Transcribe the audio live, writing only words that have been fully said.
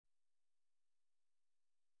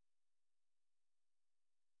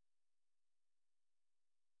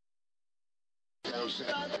Los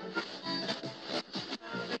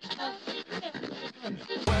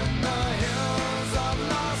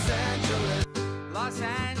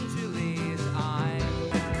Angeles, I'm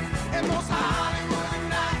and most Hollywood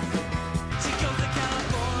nights. She goes to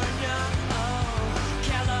California, oh,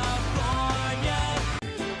 California.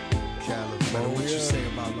 What you say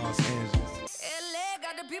about Los Angeles? LA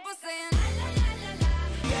got the people saying,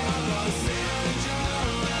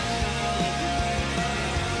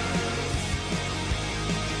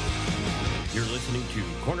 You're listening to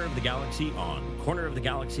Corner of the Galaxy on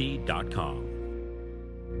cornerofthegalaxy.com.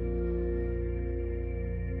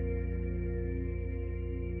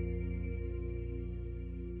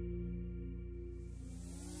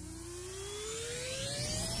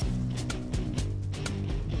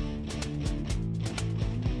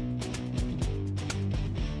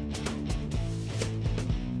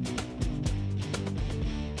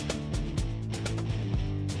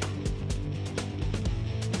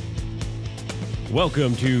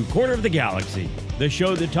 Welcome to Corner of the Galaxy, the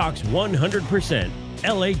show that talks 100%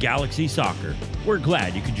 LA Galaxy soccer. We're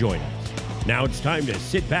glad you could join us. Now it's time to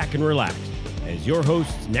sit back and relax as your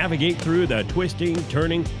hosts navigate through the twisting,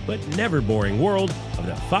 turning, but never boring world of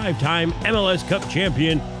the five-time MLS Cup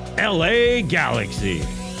champion, LA Galaxy.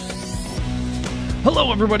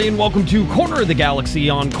 Hello, everybody, and welcome to Corner of the Galaxy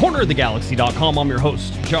on cornerofthegalaxy.com. I'm your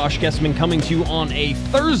host, Josh Guesman, coming to you on a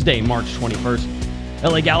Thursday, March 21st.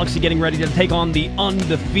 LA Galaxy getting ready to take on the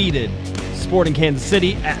undefeated Sporting Kansas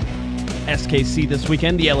City at SKC this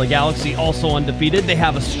weekend. The LA Galaxy also undefeated. They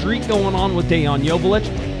have a streak going on with Dejan Joveljic.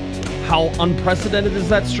 How unprecedented is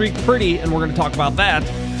that streak? Pretty, and we're going to talk about that.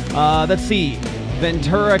 Let's see.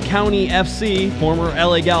 Ventura County FC, former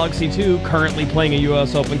LA Galaxy 2, currently playing a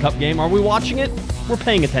U.S. Open Cup game. Are we watching it? We're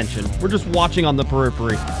paying attention. We're just watching on the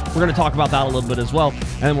periphery. We're going to talk about that a little bit as well,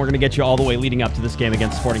 and then we're going to get you all the way leading up to this game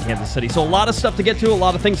against Sporting Kansas City. So a lot of stuff to get to, a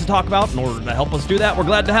lot of things to talk about. In order to help us do that, we're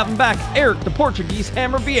glad to have him back. Eric, the Portuguese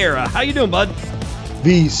Hammer Vieira. How you doing, bud?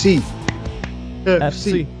 VC.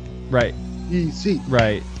 FC. Right. VC.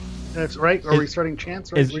 Right. That's right. Are we starting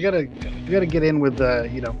chants? Right? We gotta get in with the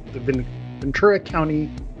Ventura County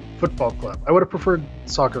Football Club. I would have preferred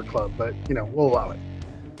soccer club, but we'll allow it.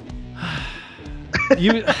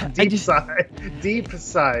 Deep sigh.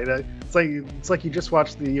 It's like you just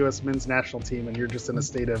watched the U.S. men's national team and you're just in a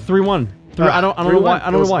state of 3-1. I don't know why.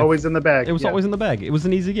 It was always in the bag. It was always in the bag. It was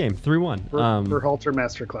an easy game. 3-1. Berhalter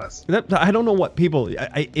masterclass. I don't know what people.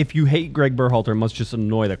 If you hate Greg Berhalter, it must just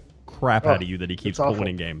annoy the crap out of you that he keeps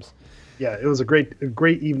winning games. Yeah, it was a great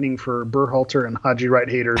evening for Berhalter and Haji Wright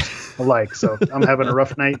haters alike. So I'm having a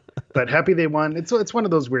rough night, but happy they won. It's one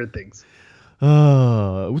of those weird things.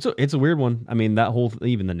 It's a weird one. I mean, that whole,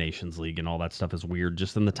 even the Nations League and all that stuff is weird.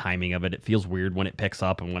 Just in the timing of it, it feels weird when it picks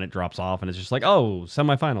up and when it drops off, and it's just like, oh,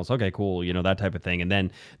 semifinals, okay, cool, that type of thing. And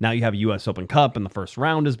then now you have a U.S. Open Cup, and the first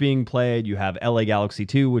round is being played. You have LA Galaxy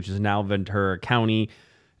 2, which is now Ventura County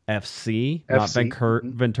FC, not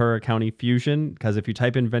Ventura County Fusion, because if you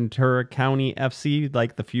type in Ventura County FC,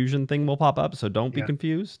 like the Fusion thing will pop up, so don't be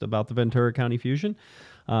confused about the Ventura County Fusion.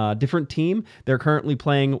 Different team. They're currently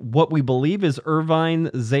playing what we believe is Irvine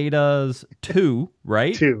Zeta's 2,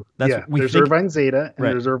 right? 2. There's Irvine Zeta and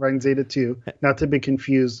there's Irvine Zeta 2, not to be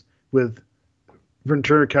confused with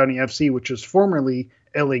Ventura County FC, which is formerly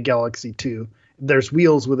LA Galaxy 2. There's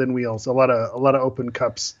wheels within wheels, a lot of open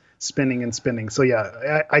cups spinning and spinning. So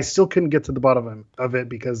yeah, I still couldn't get to the bottom of it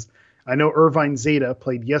because I know Irvine Zeta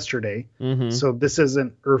played yesterday. Mm-hmm. So this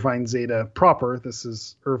isn't Irvine Zeta proper. This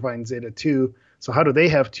is Irvine Zeta 2. So how do they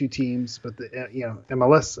have 2 teams, but the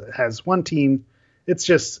MLS has 1 team? It's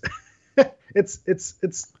just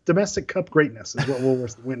it's domestic cup greatness is what we're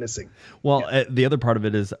witnessing. Well, the other part of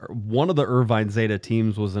it is one of the Irvine Zeta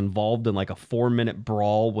teams was involved in like a 4-minute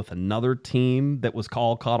brawl with another team that was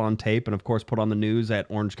caught on tape and of course put on the news at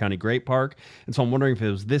Orange County Great Park. And so I'm wondering if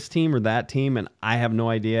it was this team or that team, and I have no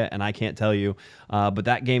idea and I can't tell you. But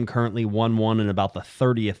that game currently 1-1 in about the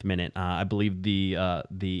 30th minute. I believe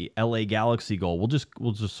the LA Galaxy goal. We'll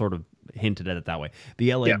just sort of hinted at it that way.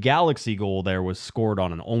 The LA Galaxy goal there was scored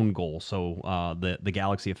on an own goal, so the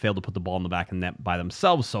Galaxy have failed to put the ball in the back of the net by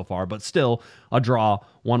themselves so far, but still a draw,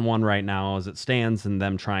 1-1 right now as it stands, and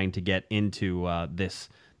them trying to get into this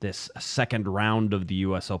second round of the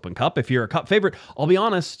U.S. Open Cup. If you're a Cup favorite, I'll be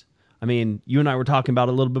honest, I mean, you and I were talking about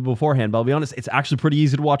it a little bit beforehand, but I'll be honest, it's actually pretty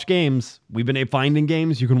easy to watch games. We've been finding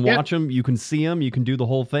games. You can watch them, you can see them, you can do the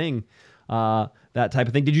whole thing. That type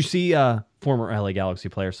of thing. Did you see former LA Galaxy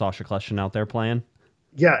player Sasha Kleshin out there playing?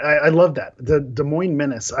 Yeah, I love that. The Des Moines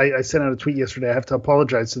Menace. I sent out a tweet yesterday. I have to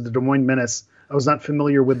apologize to the Des Moines Menace. I was not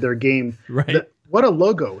familiar with their game. Right. What a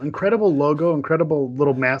logo. Incredible logo, incredible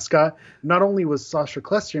little mascot. Not only was Sasha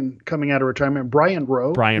Kleshin coming out of retirement, Brian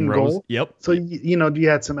Rowe in goal. Yep. So, you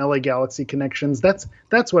had some LA Galaxy connections. That's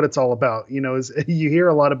what it's all about. Is you hear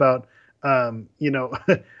a lot about,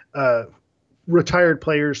 retired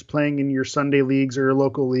players playing in your Sunday leagues or your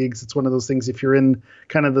local leagues. It's one of those things. If you're in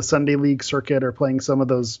kind of the Sunday league circuit or playing some of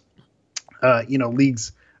those,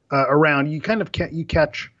 leagues around, you kind of you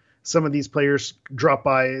catch some of these players drop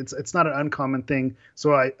by. It's not an uncommon thing.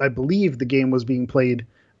 So I believe the game was being played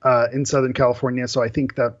in Southern California. So I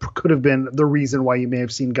think that could have been the reason why you may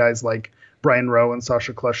have seen guys like Brian Rowe and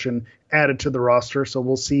Sasha Kleshin added to the roster. So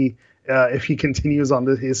we'll see if he continues on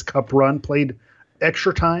his cup run. Played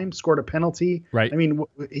extra time, scored a penalty. Right. I mean,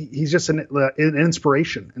 he's just an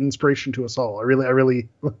inspiration to us all. I really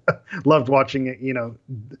loved watching it.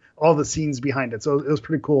 All the scenes behind it. So it was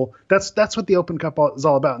pretty cool. That's what the Open Cup is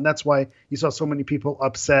all about, and that's why you saw so many people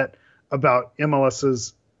upset about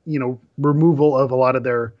MLS's removal of a lot of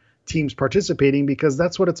their teams participating, because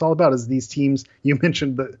that's what it's all about. Is these teams? You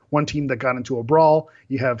mentioned the one team that got into a brawl.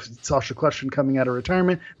 You have Sasha Kleshin coming out of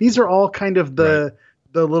retirement. These are all kind of the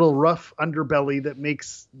little rough underbelly that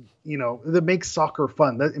makes soccer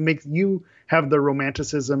fun. That it makes you have the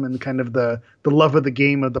romanticism and kind of the love of the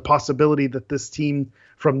game, of the possibility that this team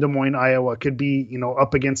from Des Moines, Iowa could be,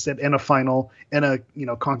 up against it in a final, in a,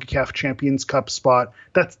 CONCACAF Champions Cup spot.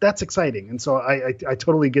 That's exciting. And so I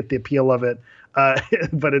totally get the appeal of it.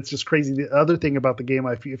 But it's just crazy. The other thing about the game,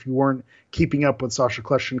 if you weren't keeping up with Sasha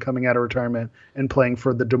Kleshin coming out of retirement and playing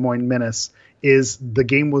for the Des Moines Menace, is the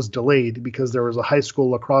game was delayed because there was a high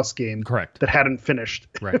school lacrosse game that hadn't finished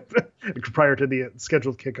prior to the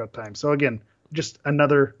scheduled kickoff time. So again, just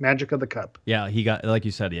another magic of the cup. Yeah, he got, like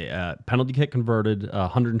you said, penalty kick converted,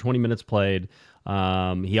 120 minutes played.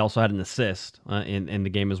 He also had an assist in the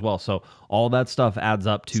game as well. So all that stuff adds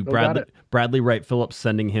up to Bradley Wright Phillips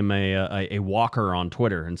sending him a walker on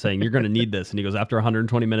Twitter and saying, "You're going to need this." And he goes, "After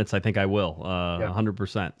 120 minutes, I think I will."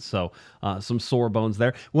 100%. So some sore bones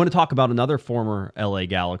there. We want to talk about another former LA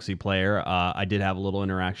Galaxy player. I did have a little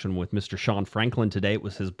interaction with Mr. Sean Franklin today. It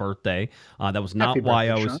was his birthday. That was not why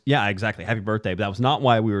I was. Sean. Yeah, exactly. Happy birthday. But that was not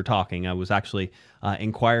why we were talking. I was actually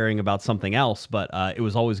inquiring about something else. But it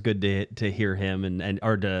was always good to hear him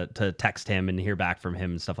or to text him and hear back from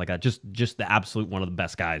him and stuff like that. Just the absolute one of the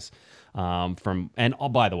best guys. By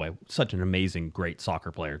the way, such an amazing, great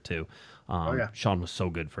soccer player too. Sean was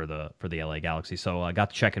so good for the LA Galaxy, so I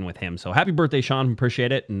got to check in with him. So happy birthday, Sean!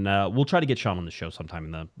 Appreciate it, and we'll try to get Sean on the show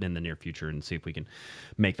sometime in the near future and see if we can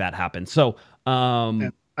make that happen. So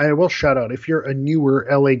I will shout out, if you're a newer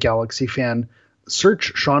LA Galaxy fan,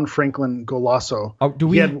 search Sean Franklin Golasso.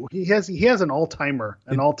 Oh, he has an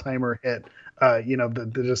all-timer hit.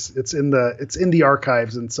 It's in the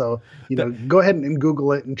archives, and so go ahead and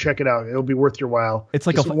Google it and check it out. It'll be worth your while. It's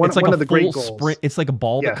like one of the great goals. Sprint. It's like a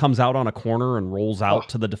ball that comes out on a corner and rolls out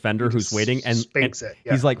to the defender who's waiting, and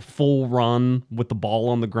he's like full run with the ball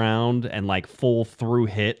on the ground and like full through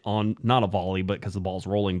hit on not a volley, but because the ball's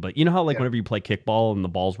rolling. But you know how whenever you play kickball and the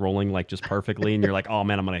ball's rolling like just perfectly, and you're like, oh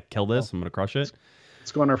man, I'm gonna kill this, I'm gonna crush it.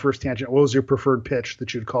 Let's go on our first tangent. What was your preferred pitch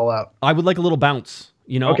that you'd call out? I would like a little bounce.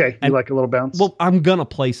 Okay, you like a little bounce? Well, I'm gonna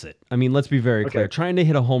place it. I mean, let's be very clear. Trying to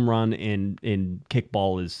hit a home run in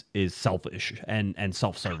kickball is selfish and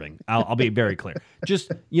self-serving. I'll be very clear.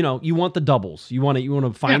 Just you want the doubles. You want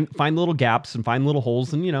to find little gaps and find little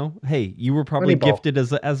holes. And hey, you were probably gifted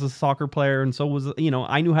as a soccer player, and so was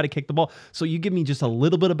I knew how to kick the ball. So you give me just a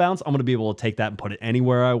little bit of bounce, I'm gonna be able to take that and put it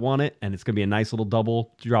anywhere I want it, and it's gonna be a nice little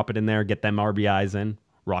double. Drop it in there, get them RBIs in,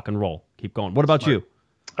 rock and roll. Keep going. What about you?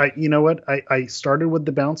 You know what? I started with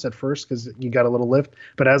the bounce at first because you got a little lift,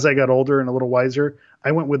 but as I got older and a little wiser,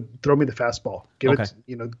 I went with throw me the fastball.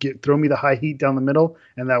 Throw me the high heat down the middle,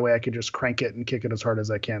 and that way I could just crank it and kick it as hard as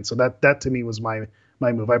I can. So that to me was my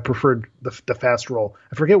move. I preferred the fast roll.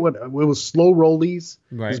 I forget what it was. Slow rollies.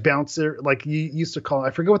 Right. It was bouncer, like you used to call. I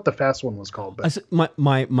forget what the fast one was called. But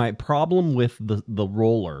my problem with the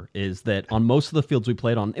roller is that on most of the fields we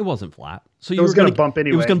played on, it wasn't flat. So it was going to bump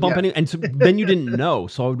anyway. It was going to bump anyway, and so then you didn't know.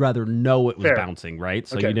 So I would rather know it was bouncing, right?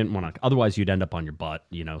 So you didn't want to. Otherwise, you'd end up on your butt,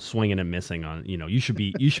 swinging and missing on. You should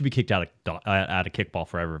be kicked out of kickball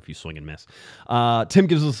forever if you swing and miss. Tim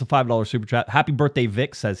gives us a $5 super chat. Happy birthday,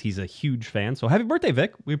 Vic, says he's a huge fan. So happy birthday,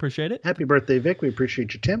 Vic. We appreciate it. Happy birthday, Vic. We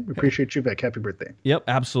appreciate you, Tim. We appreciate you, Vic. Happy birthday. Yep,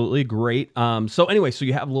 absolutely great. So anyway, so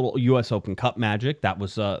you have a little U.S. Open Cup magic. That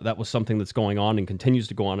was something that's going on and continues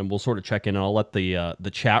to go on, and we'll sort of check in, and I'll let the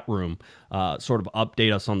chat room sort of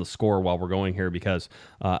update us on the score while we're going here, because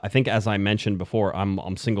I think, as I mentioned before,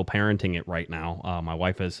 I'm single parenting it right now. My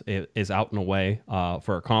wife is out and away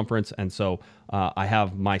for a conference. And so I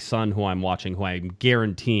have my son who I'm watching, who I'm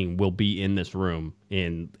guaranteeing will be in this room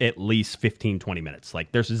in at least 15, 20 minutes.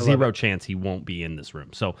 Like there's a zero chance he won't be in this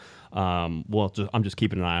room. So I'm just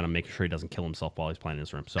keeping an eye on him, making sure he doesn't kill himself while he's playing in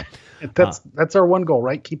this room. So that's our one goal,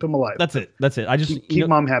 right? Keep him alive. That's it. I just keep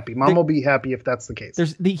mom happy. Mom will be happy if that's the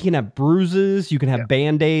case. He can have bruises, you can have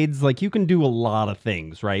Band-Aids, like you can do a lot of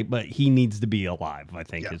things, right? But he needs to be alive, I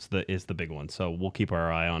think is the big one. So we'll keep our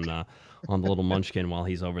eye on the little munchkin while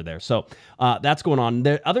he's over there. So that's going on.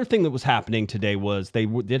 The other thing that was happening today was they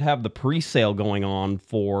did have the pre-sale going on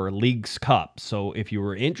for Leagues Cup. So if you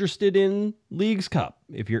were interested in Leagues Cup,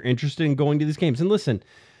 if you're interested in going to these games, and listen,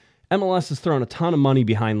 MLS has thrown a ton of money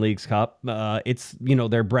behind Leagues Cup. It's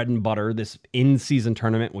their bread and butter, this in-season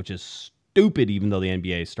tournament, which is stupid, even though the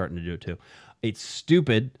NBA is starting to do it too. It's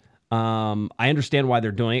stupid. I understand why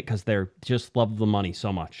they're doing it, because they're just love the money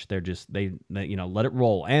so much. They're just they let it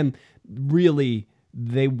roll, and really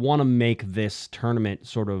they want to make this tournament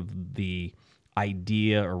sort of the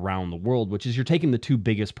idea around the world, which is you're taking the two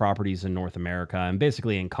biggest properties in North America and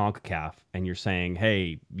basically in CONCACAF, and you're saying,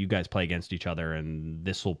 hey, you guys play against each other, and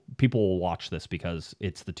people will watch this because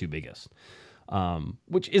it's the two biggest,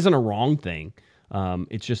 which isn't a wrong thing.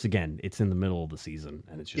 It's just, again, it's in the middle of the season,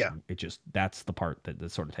 and that's the part that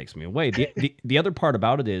sort of takes me away. The other part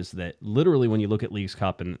about it is that literally when you look at Leagues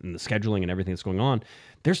Cup and the scheduling and everything that's going on,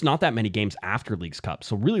 there's not that many games after Leagues Cup.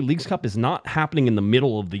 So really Leagues Cup is not happening in the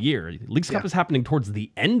middle of the year. Leagues Cup is happening towards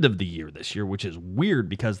the end of the year this year, which is weird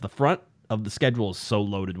because the front of the schedule is so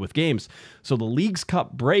loaded with games. So the Leagues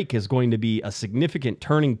Cup break is going to be a significant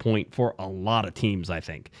turning point for a lot of teams, I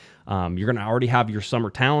think. You're going to already have your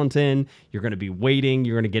summer talent in. You're going to be waiting.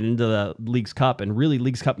 You're going to get into the Leagues Cup, and really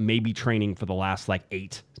Leagues Cup may be training for the last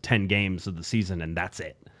 8-10 games of the season, and that's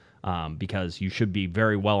it. Because you should be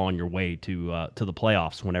very well on your way to the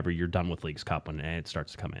playoffs whenever you're done with Leagues Cup and it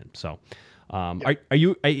starts to come in. So are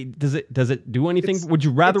you? Does it do anything? Would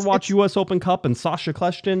you rather watch U.S. Open Cup and Sasha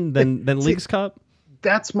Kleshtin than Leagues Cup?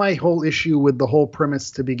 That's my whole issue with the whole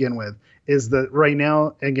premise to begin with, is that right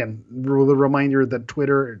now, again, the reminder that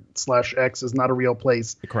Twitter/X is not a real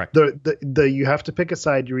place. Correct. You have to pick a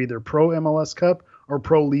side. You're either pro MLS Cup or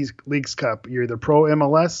pro Leagues Cup. You're either pro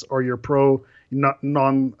MLS or you're pro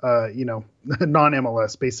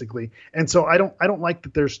non-MLS basically. And so I don't like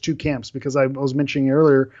that there's two camps, because I was mentioning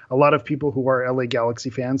earlier, a lot of people who are LA Galaxy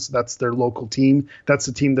fans, that's their local team. That's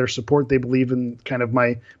the team they support. They believe in kind of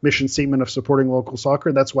my mission statement of supporting local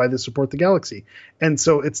soccer. That's why they support the Galaxy. And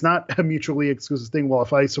so it's not a mutually exclusive thing. Well,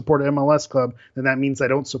 if I support an MLS club, then that means I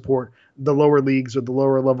don't support the lower leagues or the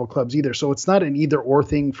lower level clubs either. So it's not an either or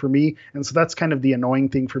thing for me. And so that's kind of the annoying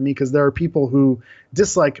thing for me, because there are people who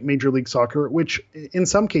dislike Major League Soccer, which in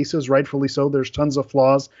some cases, rightfully so, there's tons of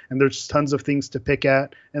flaws and there's tons of things to pick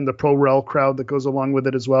at, and the pro rel crowd that goes along with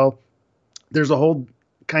it as well. There's a whole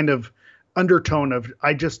kind of undertone of,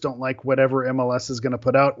 I just don't like whatever MLS is going to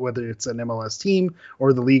put out, whether it's an MLS team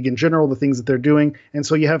or the league in general, the things that they're doing. And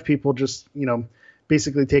so you have people just,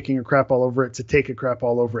 basically taking a crap all over it to take a crap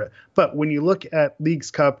all over it. But when you look at Leagues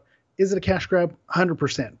Cup, is it a cash grab?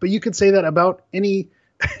 100%. But you could say that about any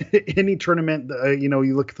tournament.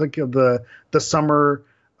 You think of the summer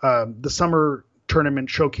tournament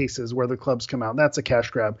showcases where the clubs come out. That's a cash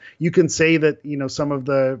grab. You can say that some of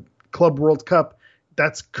the Club World Cup,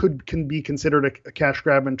 can be considered a cash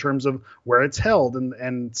grab in terms of where it's held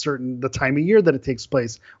and certain the time of year that it takes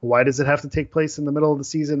place. Why does it have to take place in the middle of the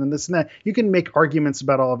season and this and that? You can make arguments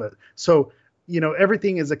about all of it. So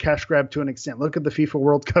everything is a cash grab to an extent. Look at the FIFA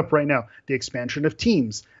World Cup right now, the expansion of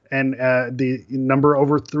teams and the number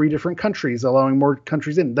over 3 different countries, allowing more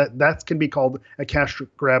countries in. That can be called a cash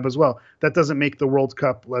grab as well. That doesn't make the World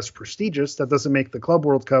Cup less prestigious. That doesn't make the Club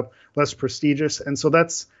World Cup less prestigious. And so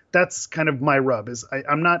that's kind of my rub. Is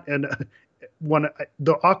I'm not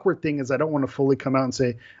the awkward thing is I don't want to fully come out and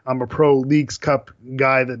say I'm a pro Leagues Cup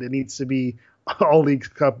guy, that it needs to be all Leagues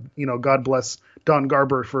Cup. God bless Don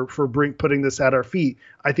Garber for putting this at our feet.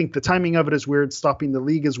 I think the timing of it is weird. Stopping the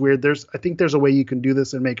league is weird. I think there's a way you can do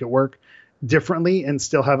this and make it work differently and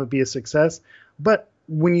still have it be a success. But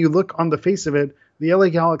when you look on the face of it, the LA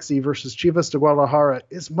Galaxy versus Chivas de Guadalajara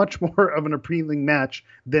is much more of an appealing match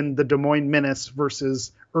than the Des Moines Menace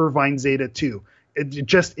versus Irvine Zeta 2. It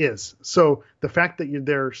just is. So the fact that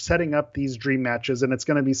they're setting up these dream matches, and it's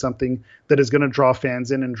going to be something that is going to draw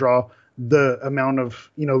fans in and draw the amount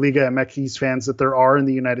of Liga MX fans that there are in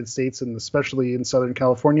the United States, and especially in Southern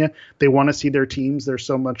California. They want to see their teams. There's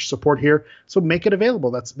so much support here, so make it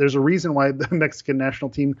available. There's a reason why the Mexican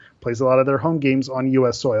national team plays a lot of their home games on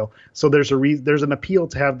U.S. soil. So there's an appeal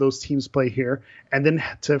to have those teams play here, and then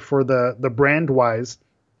for the brand wise,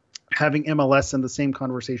 having MLS in the same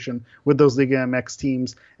conversation with those Liga MX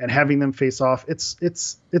teams and having them face off,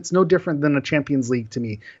 it's no different than a Champions League to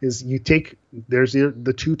me. Is you take there's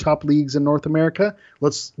the two top leagues in North America.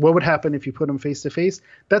 What would happen if you put them face to face?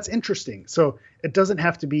 That's interesting. So it doesn't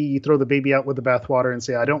have to be you throw the baby out with the bathwater and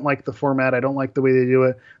say, I don't like the format, I don't like the way they do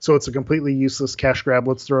it, so it's a completely useless cash grab,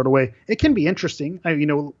 let's throw it away. It can be interesting. I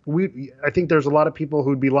think there's a lot of people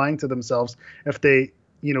who'd be lying to themselves if they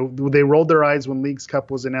rolled their eyes when Leagues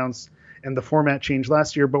Cup was announced and the format changed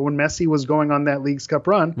last year. But when Messi was going on that Leagues Cup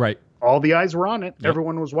run, right, all the eyes were on it. Yep.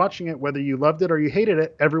 Everyone was watching it, whether you loved it or you hated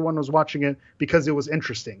it. Everyone was watching it because it was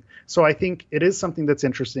interesting. So I think it is something that's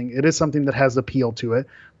interesting. It is something that has appeal to it.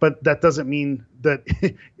 But that doesn't mean that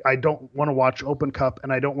I don't want to watch Open Cup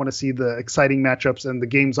and I don't want to see the exciting matchups and the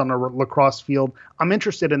games on a lacrosse field. I'm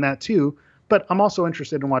interested in that too. But I'm also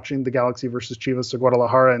interested in watching the Galaxy versus Chivas de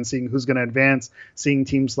Guadalajara and seeing who's going to advance, seeing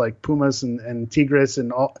teams like Pumas and Tigres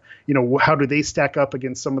and all, how do they stack up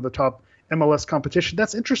against some of the top MLS competition.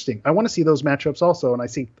 That's interesting. I want to see those matchups also. And I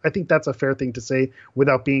think that's a fair thing to say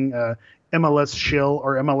without being MLS shill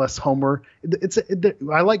or MLS homer.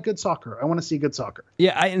 I like good soccer. I want to see good soccer.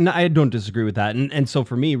 Yeah, I don't disagree with that. And so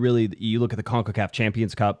for me, really, you look at the CONCACAF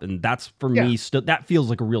Champions Cup, and that's for me still that feels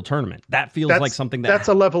like a real tournament. That feels like something that's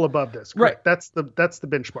a level above this. Correct. Right. That's the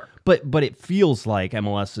benchmark. But it feels like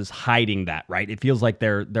MLS is hiding that, right? It feels like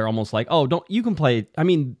they're almost like, you can play. I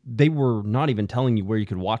mean, they were not even telling you where you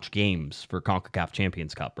could watch games for CONCACAF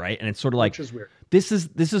Champions Cup, right? And it's sort of like, which is weird. This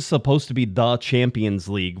is supposed to be the Champions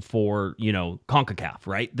League for, CONCACAF,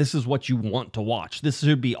 right? This is what you want to watch. This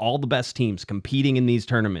should be all the best teams competing in these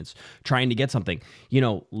tournaments, trying to get something.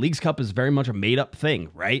 Leagues Cup is very much a made-up thing,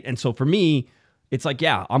 right? And so for me, it's like,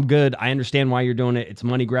 yeah, I'm good. I understand why you're doing it. It's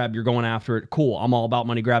money grab. You're going after it. Cool. I'm all about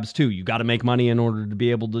money grabs too. You got to make money in order to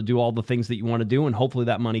be able to do all the things that you want to do. And hopefully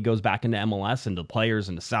that money goes back into MLS and to players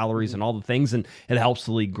and to salaries and all the things. And it helps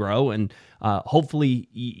the league grow. And hopefully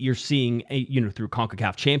you're seeing, through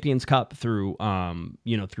CONCACAF Champions Cup, through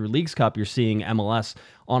Leagues Cup, you're seeing MLS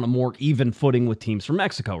on a more even footing with teams from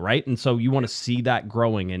Mexico, right? And so you want to see that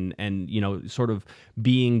growing and sort of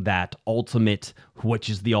being that ultimate, which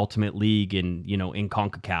is the ultimate league in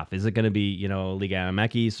CONCACAF. Is it going to be, Liga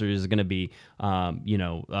MX, or is it going to be,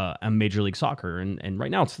 a Major League Soccer? And right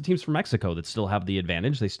now it's the teams from Mexico that still have the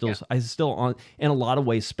advantage. They still, in a lot of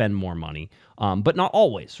ways, spend more money, but not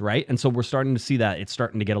always, right? And so we're starting to see that it's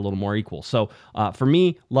starting to get a little more equal. So for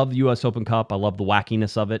me, love the U.S. Open Cup. I love the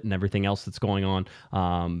wackiness of it and everything else that's going on.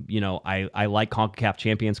 I like CONCACAF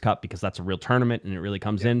Champions Cup because that's a real tournament and it really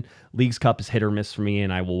comes in. Leagues Cup is hit or miss for me,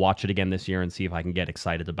 and I will watch it again this year and see if I can get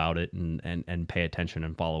excited about it and pay attention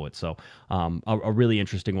and follow it. So a really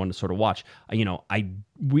interesting one to sort of watch.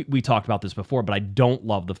 We talked about this before, but I don't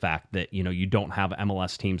love the fact that, you don't have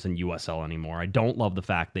MLS teams in USL anymore. I don't love the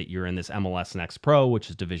fact that you're in this MLS Next Pro, which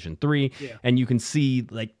is Division 3, and you can see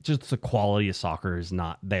like just the quality of soccer is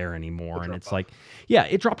not there anymore. And it's like,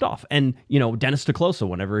 it dropped off. And, Dennis DeClosa,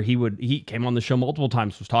 whenever he came on the show multiple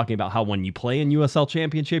times, was talking about how when you play in USL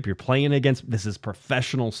Championship, you're playing against, this is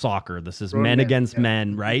professional soccer. This is men against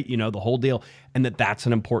men, right? The whole deal. And that's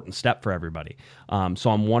an important step for everybody. So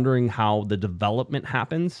I'm wondering how the development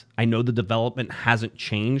happens. I know the development hasn't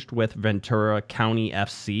changed with Ventura County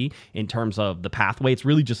FC in terms of the pathway. It's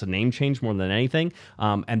really just a name change more than anything.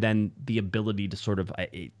 And then the ability to sort of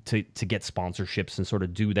to get sponsorships and sort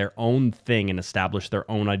of do their own thing and establish their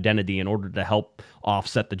own identity in order to help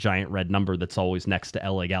offset the giant red number that's always next to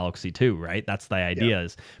LA Galaxy 2, right? That's the idea,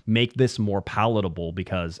 is make this more palatable,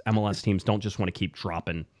 because MLS teams don't just want to keep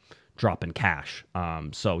dropping cash.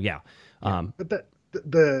 But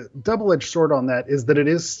the double-edged sword on that is that it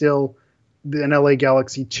is still an LA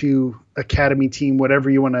Galaxy 2 academy team, however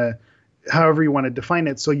you want to define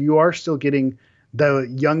it. So you are still getting the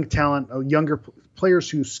young talent, younger players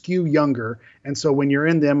who skew younger. And so when you're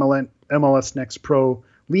in the MLS Next Pro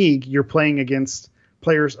League, you're playing against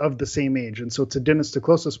players of the same age. And so to Dennis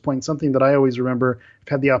DeClosa's point, something that I always remember, I've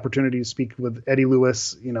had the opportunity to speak with Eddie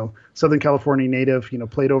Lewis, Southern California native,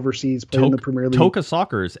 played overseas, played in the Premier League. Toca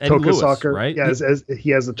Soccer is Eddie Lewis, Soccer, right? Yeah, as he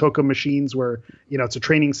has the Toca machines where, it's a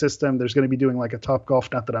training system. There's going to be doing like a Top Golf.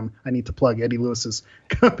 Not that I need to plug Eddie Lewis's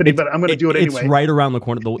company, but I'm going to do it anyway. It's right around the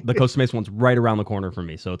corner. The Costa Mesa one's right around the corner for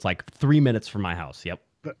me. So it's like 3 minutes from my house. Yep.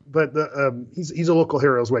 But he's a local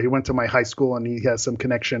hero as well. He went to my high school and he has some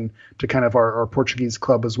connection to kind of our Portuguese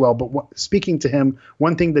club as well. But speaking to him,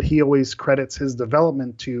 one thing that he always credits his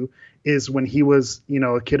development to is when he was,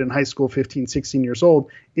 a kid in high school, 15, 16 years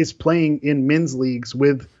old, is playing in men's leagues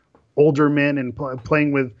with older men and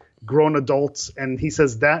playing with grown adults. And he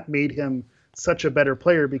says that made him such a better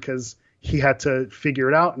player because he had to figure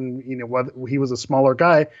it out, and he was a smaller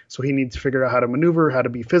guy, so he needs to figure out how to maneuver, how to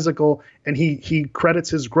be physical, and he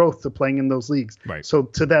credits his growth to playing in those leagues. Right. So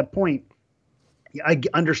to that point, I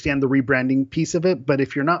understand the rebranding piece of it, but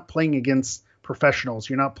if you're not playing against professionals,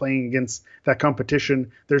 you're not playing against that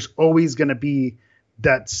competition, there's always going to be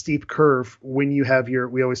that steep curve when you have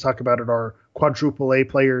we always talk about it, our quadruple A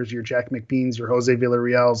players, your Jack McBeans, your Jose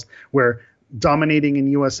Villarreals, where dominating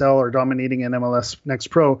in USL or dominating in MLS Next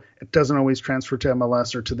Pro, it doesn't always transfer to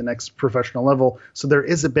MLS or to the next professional level. So there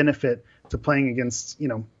is a benefit to playing against,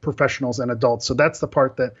 professionals and adults. So that's the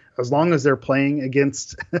part that, as long as they're playing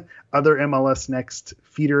against other MLS Next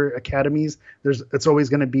feeder academies, it's always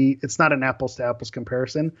going to be, it's not an apples to apples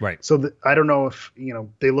comparison. Right. So I don't know if,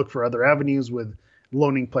 they look for other avenues with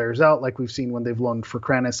loaning players out, like we've seen when they've loaned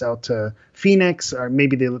Furkranis out to Phoenix, or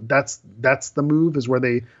maybe that's the move, is where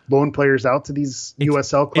they loan players out to these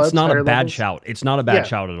USL clubs. It's not a bad levels. shout. It's not a bad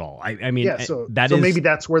shout at all. I mean, so maybe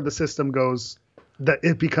that's where the system goes, that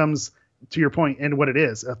it becomes, to your point, and what it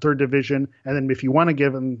is, a third division. And then if you want to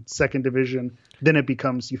give them second division, then it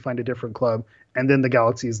becomes, you find a different club. And then the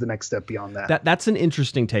Galaxy is the next step beyond that. That's an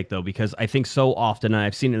interesting take, though, because I think so often, and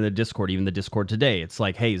I've seen it in the Discord, even the Discord today, it's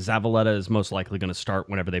like, hey, Zavaleta is most likely going to start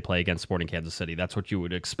whenever they play against Sporting Kansas City. That's what you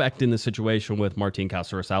would expect in the situation with Martin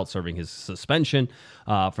Caceres out serving his suspension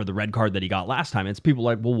for the red card that he got last time. It's people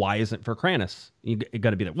like, well, why isn't Furkranis? You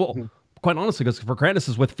got to be there. Well, quite honestly, because Furkranis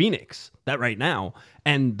is with Phoenix right now,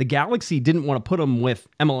 and the Galaxy didn't want to put him with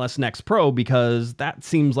MLS Next Pro because that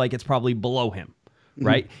seems like it's probably below him.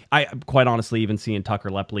 Right. I quite honestly, even seeing Tucker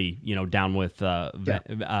Lepley, down with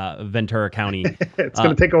Ventura County, it's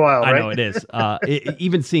going to take a while. I right? know it is.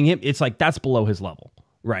 Even seeing him, it's like that's below his level.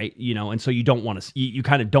 Right. And so you don't want to, you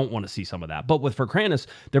kind of don't want to see some of that. But with Furkranis,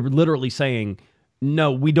 they're literally saying,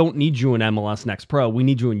 no, we don't need you in MLS Next Pro. We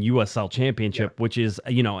need you in USL Championship, which is,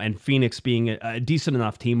 and Phoenix being a decent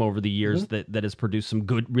enough team over the years that has produced some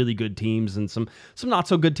really good teams and some not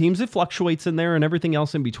so good teams. It fluctuates in there and everything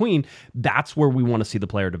else in between. That's where we want to see the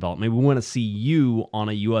player development. We want to see you on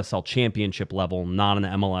a USL Championship level, not an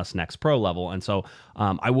MLS Next Pro level. And so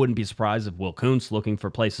I wouldn't be surprised if Will Kuntz looking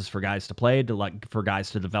for places for guys to play, for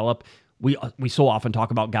guys to develop. We so often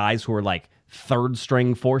talk about guys who are like third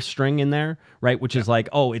string, fourth string in there, right? Which is like,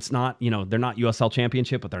 oh, it's not, they're not USL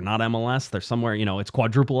Championship, but they're not MLS. They're somewhere, it's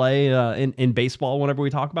quadruple A in baseball whenever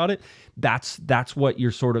we talk about it. That's what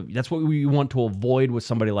that's what we want to avoid with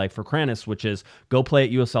somebody like Furkranis, which is go play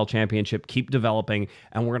at USL Championship, keep developing,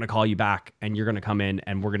 and we're going to call you back, and you're going to come in,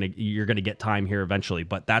 and you're going to get time here eventually.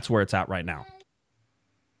 But that's where it's at right now.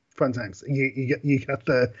 Fun times. You got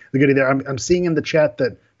the goodie there. I'm seeing in the chat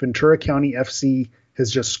that Ventura County FC has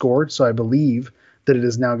just scored, so I believe that it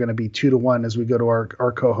is now going to be 2-1 as we go to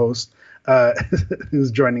our co-host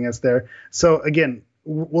who's joining us there. So again,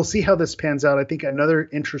 we'll see how this pans out. I think another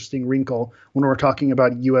interesting wrinkle when we're talking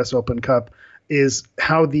about US Open Cup is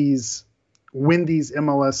how when these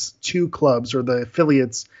MLS 2 clubs or the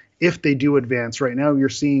affiliates, if they do advance. Right now you're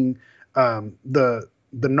seeing the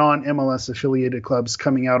non-MLS affiliated clubs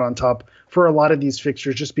coming out on top for a lot of these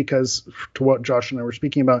fixtures, just because, to what Josh and I were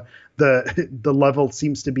speaking about, the level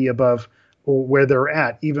seems to be above where they're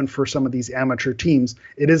at, even for some of these amateur teams.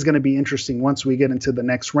 It is going to be interesting once we get into the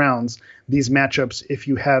next rounds, these matchups. If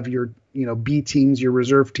you have your B teams, your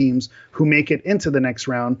reserve teams who make it into the next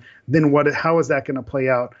round, then how is that going to play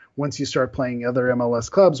out once you start playing other MLS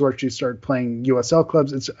clubs, or if you start playing USL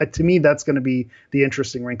clubs? To me, that's going to be the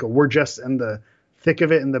interesting wrinkle. We're just in the thick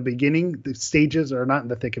of it in the beginning. The stages are not in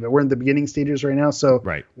the thick of it. We're in the beginning stages right now. So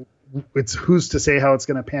it's who's to say how it's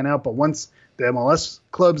going to pan out. But once the MLS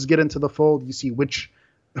clubs get into the fold, you see which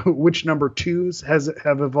number 2s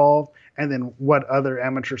have evolved, and then what other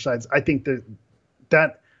amateur sides. I think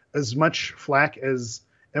that as much flack as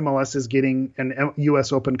MLS is getting and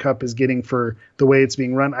US Open Cup is getting for the way it's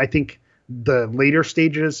being run, I think the later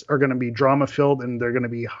stages are going to be drama filled, and they're going to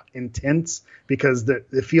be intense because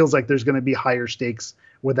it feels like there's going to be higher stakes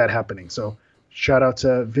with that happening. So shout out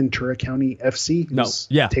to Ventura County FC who's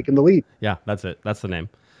taking the lead. Yeah, that's it. That's the name.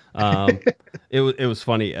 It was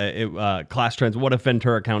funny. Class Trends. What if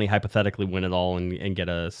Ventura County hypothetically win it all and get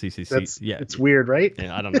a CCC? It's weird, right?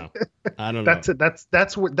 Yeah, I don't know.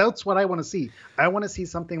 That's what I want to see. I want to see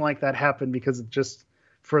something like that happen because just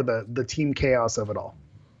for the team chaos of it all.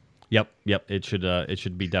 Yep. It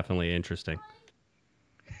should be definitely interesting.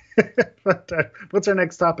 What's our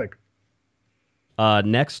next topic?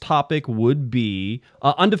 Next topic would be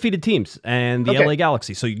undefeated teams and the LA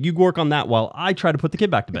Galaxy. So you work on that while I try to put the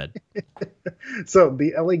kid back to bed. So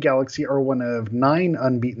the LA Galaxy are one of 9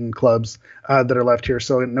 unbeaten clubs that are left here.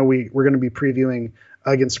 So we're going to be previewing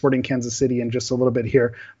against Sporting Kansas City in just a little bit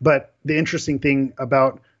here. But the interesting thing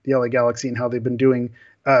about the LA Galaxy and how they've been doing,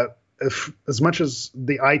 as much as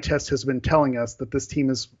the eye test has been telling us that this team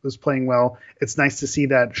is playing well, it's nice to see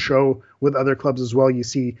that show with other clubs as well. You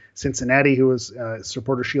see Cincinnati, who was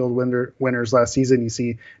Supporter Shield winners last season. You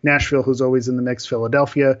see Nashville, who's always in the mix.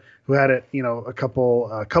 Philadelphia, who had it, a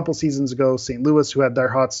couple seasons ago. St. Louis, who had their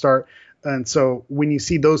hot start. And so when you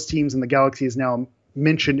see those teams and the Galaxy is now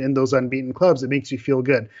mentioned in those unbeaten clubs, it makes you feel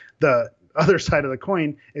good. The other side of the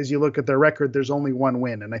coin is you look at their record, there's only one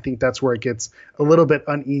win. And I think that's where it gets a little bit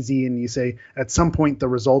uneasy. And you say at some point the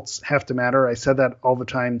results have to matter. I said that all the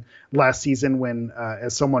time last season when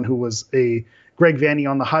as someone who was a Greg Vanney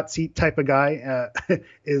on the hot seat type of guy,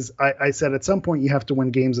 I said at some point you have to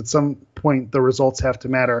win games. At some point the results have to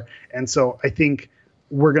matter. And so I think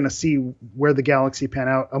we're going to see where the Galaxy pan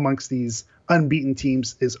out amongst these unbeaten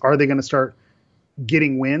teams. Are they going to start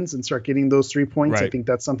getting wins and start getting those 3 points? Right. I think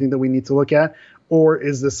that's something that we need to look at. Or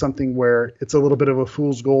is this something where it's a little bit of a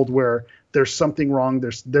fool's gold where there's something wrong,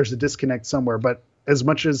 there's a disconnect somewhere? But as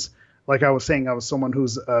much as, like I was saying, I was someone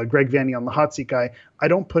who's Greg Vanney on the hot seat guy, I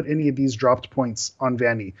don't put any of these dropped points on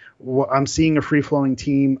Vanney. I'm seeing a free-flowing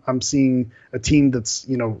team. I'm seeing a team that's,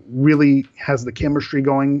 really has the chemistry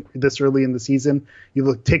going this early in the season.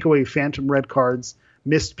 Take away phantom red cards,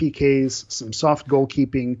 missed PKs, some soft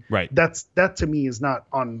goalkeeping. Right. That to me is not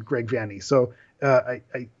on Greg Vanney. So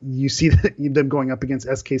you see them going up against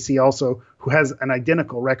SKC also, who has an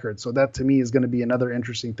identical record. So that to me is going to be another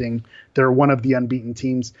interesting thing. They're one of the unbeaten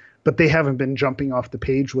teams, but they haven't been jumping off the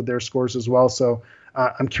page with their scores as well. So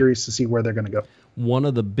I'm curious to see where they're going to go. One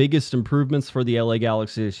of the biggest improvements for the LA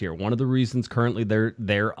Galaxy this year. One of the reasons currently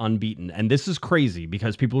they're unbeaten. And this is crazy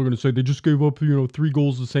because people are going to say they just gave up 3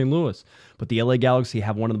 goals to St. Louis. But the LA Galaxy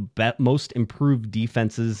have one of the most improved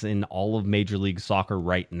defenses in all of Major League Soccer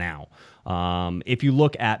right now. If you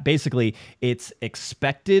look at basically it's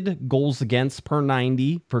expected goals against per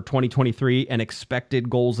 90 for 2023 and expected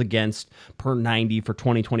goals against per 90 for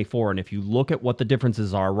 2024. And if you look at what the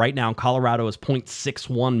differences are right now, Colorado is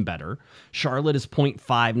 0.61 better. Charlotte is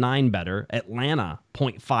 0.59 better. Atlanta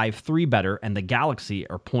 0.53 better. And the Galaxy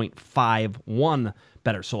are 0.51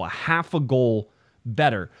 better. So a half a goal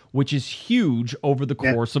better, which is huge over the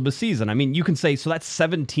course of a season. I mean, you can say, so that's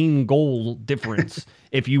 17 goal difference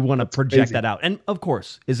if you want to project crazy. that out. And of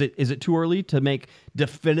course, is it too early to make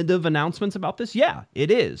definitive announcements about this? Yeah,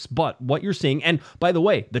 it is. But what you're seeing, and by the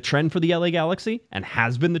way, the trend for the LA Galaxy, and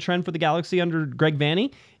has been the trend for the Galaxy under Greg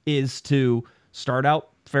Vanney, is to start out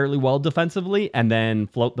fairly well defensively and then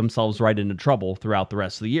float themselves right into trouble throughout the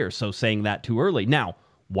rest of the year. So saying that too early. Now,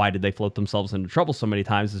 why did they float themselves into trouble so many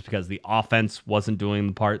times is because the offense wasn't doing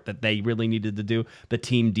the part that they really needed to do. The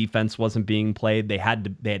team defense wasn't being played. They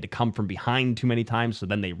had to come from behind too many times, so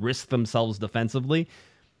then they risked themselves defensively.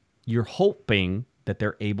 You're hoping that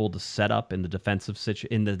they're able to set up in the defensive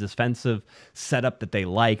setup that they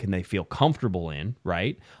like and they feel comfortable in,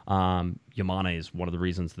 right? Yamane is one of the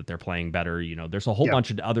reasons that they're playing better. There's a whole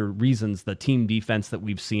bunch of other reasons. The team defense that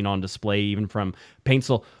we've seen on display, even from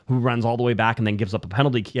Paintsel, who runs all the way back and then gives up a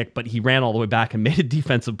penalty kick, but he ran all the way back and made a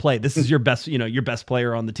defensive play. This is your best, your best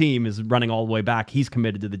player on the team is running all the way back. He's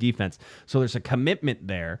committed to the defense. So there's a commitment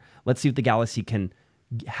there. Let's see if the Galaxy can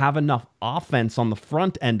have enough offense on the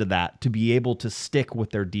front end of that to be able to stick with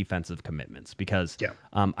their defensive commitments, because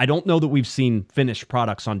I don't know that we've seen finished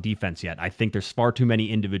products on defense yet. I think there's far too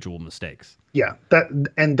many individual mistakes. Yeah,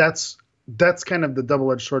 that's kind of the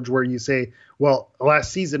double-edged sword where you say, well,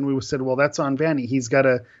 last season we said, well, that's on Vanney. He's got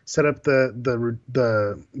to set up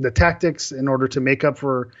the tactics in order to make up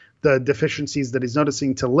for the deficiencies that he's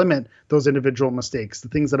noticing to limit those individual mistakes. The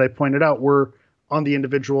things that I pointed out were on the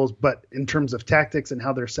individuals, but in terms of tactics and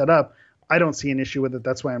how they're set up, I don't see an issue with it.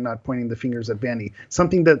 That's why I'm not pointing the fingers at Vanney.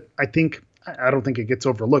 Something that I don't think it gets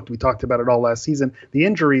overlooked. We talked about it all last season. The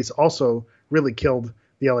injuries also really killed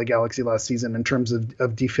the LA Galaxy last season in terms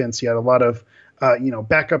of defense. You had a lot of,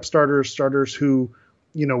 backup starters who,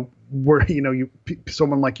 were,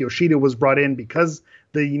 someone like Yoshida was brought in because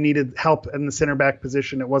you needed help in the center back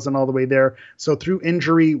position. It wasn't all the way there. So through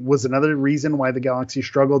injury was another reason why the Galaxy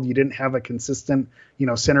struggled. You didn't have a consistent,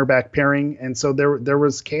 center back pairing. And so there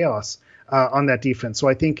was chaos on that defense. So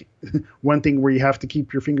I think one thing where you have to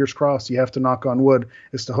keep your fingers crossed, you have to knock on wood,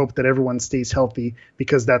 is to hope that everyone stays healthy,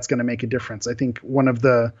 because that's going to make a difference. I think one of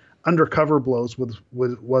the undercover blows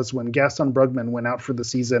was when Gaston Brugman went out for the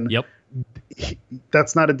season. Yep.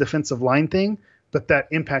 That's not a defensive line thing, but that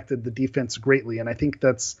impacted the defense greatly. And I think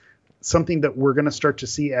that's something that we're going to start to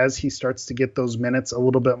see as he starts to get those minutes a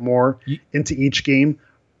little bit more into each game.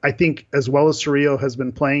 I think as well as Cerrillo has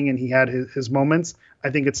been playing and he had his moments, I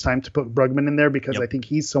think it's time to put Brugman in there because I think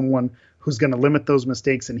he's someone who's going to limit those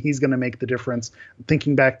mistakes and he's going to make the difference.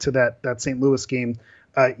 Thinking back to that St. Louis game,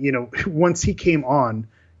 once he came on,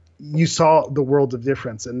 you saw the world of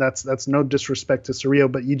difference, and that's no disrespect to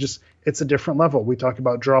Cerrillo, but it's a different level. We talk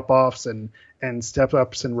about drop-offs and step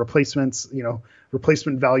ups and replacements,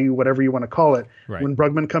 replacement value, whatever you want to call it. Right. When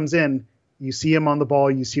Brugman comes in, you see him on the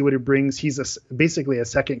ball, you see what he brings. He's basically a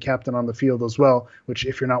second captain on the field as well, which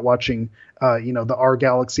if you're not watching, the R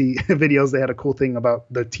Galaxy videos, they had a cool thing about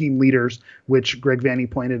the team leaders, which Greg Vanney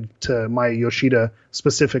pointed to Maya Yoshida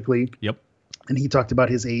specifically. Yep. And he talked about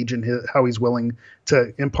his age and how he's willing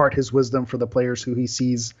to impart his wisdom for the players who he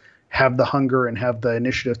sees have the hunger and have the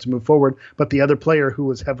initiative to move forward. But the other player who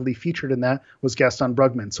was heavily featured in that was Gaston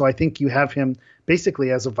Brugman. So I think you have him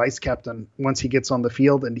basically as a vice captain once he gets on the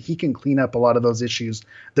field, and he can clean up a lot of those issues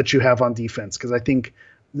that you have on defense. Because I think,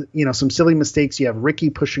 some silly mistakes. You have Ricky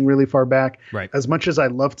pushing really far back. Right. As much as I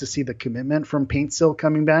love to see the commitment from Paintsil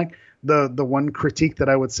coming back, the one critique that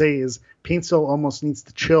I would say is Paintsil almost needs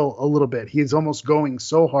to chill a little bit. He's almost going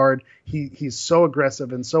so hard. He's so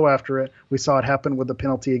aggressive and so after it. We saw it happen with the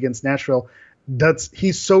penalty against Nashville.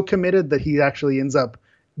 He's so committed that he actually ends up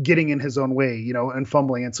getting in his own way, and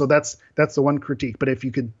fumbling. And so that's the one critique. But if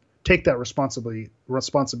you could take that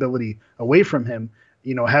responsibility away from him,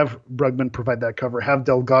 have Brugman provide that cover, have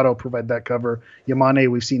Delgado provide that cover. Yamane,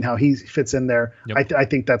 we've seen how he fits in there. Yep. I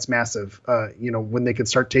think that's massive. When they could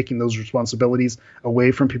start taking those responsibilities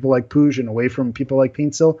away from people like Puig and away from people like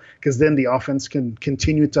Paintsil, because then the offense can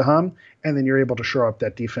continue to hum, and then you're able to shore up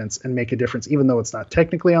that defense and make a difference, even though it's not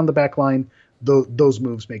technically on the back line. Those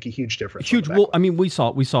moves make a huge difference. Huge. Well, I mean, we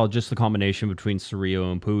saw just the combination between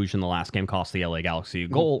Cerrillo and Puig in the last game cost the LA Galaxy a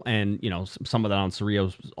goal, and some of that on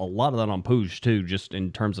Cerrillo, a lot of that on Puig too, just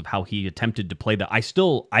in terms of how he attempted to play that.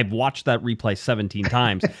 I've watched that replay 17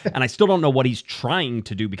 times, and I still don't know what he's trying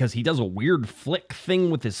to do because he does a weird flick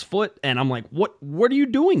thing with his foot, and I'm like, what are you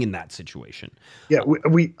doing in that situation? Yeah,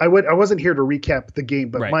 I wasn't here to recap the game,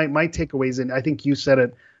 but right. my takeaways, and I think you said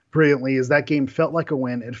it brilliantly, is that game felt like a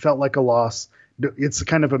win. It felt like a loss. It's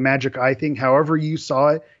kind of a magic eye thing. However you saw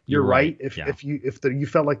it, you're right. If you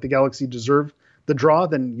felt like the Galaxy deserved the draw,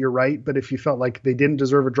 then you're right. But if you felt like they didn't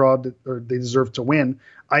deserve a draw or they deserved to win,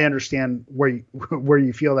 I understand where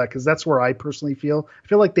you feel that, because that's where I personally feel. I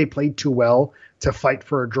feel like they played too well to fight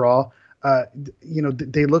for a draw.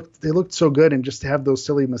 They looked so good, and just to have those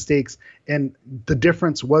silly mistakes. And the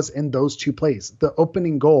difference was in those two plays. The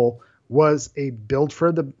opening goal was a build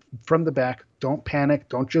from the back. Don't panic.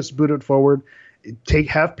 Don't just boot it forward.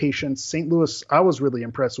 Have patience. St. Louis, I was really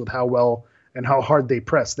impressed with how well and how hard they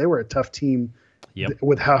pressed. They were a tough team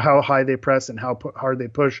with how high they press and how hard they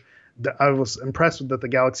push. I was impressed with that the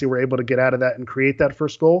Galaxy were able to get out of that and create that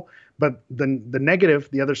first goal. But the negative,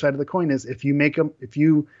 the other side of the coin, is if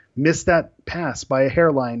you miss that pass by a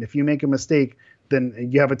hairline, if you make a mistake, then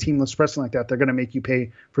you have a team that's pressing like that. They're going to make you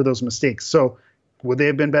pay for those mistakes. So would they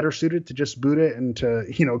have been better suited to just boot it and to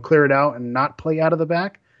clear it out and not play out of the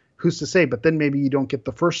back? Who's to say? But then maybe you don't get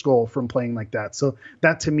the first goal from playing like that. So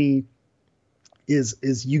that to me is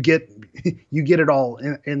you get it all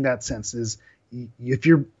in that sense. Is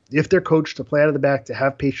if they're coached to play out of the back, to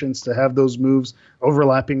have patience, to have those moves,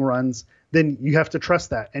 overlapping runs, then you have to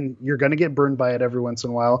trust that, and you're going to get burned by it every once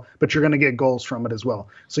in a while, but you're going to get goals from it as well.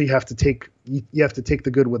 So you have to take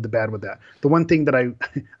the good with the bad with that. The one thing that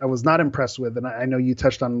I was not impressed with, and I know you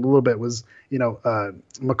touched on a little bit, was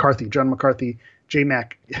McCarthy, John McCarthy,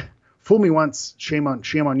 J-Mac. Fool me once, shame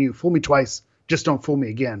on you. Fool me twice, just don't fool me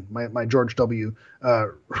again. My George W.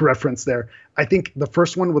 Reference there. I think the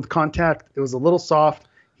first one with contact, it was a little soft.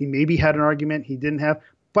 He maybe had an argument he didn't have.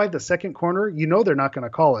 By the second corner, they're not going to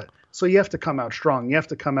call it. So you have to come out strong. You have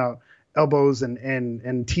to come out elbows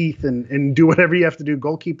and teeth and do whatever you have to do.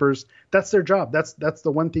 Goalkeepers, that's their job. That's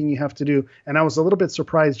the one thing you have to do. And I was a little bit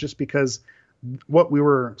surprised just because what we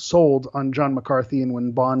were sold on John McCarthy and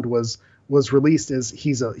when Bond was released is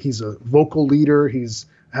he's a vocal leader.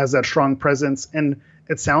 Has that strong presence. And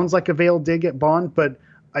it sounds like a veiled dig at Bond, but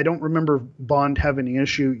I don't remember Bond having any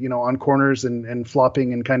issue, on corners and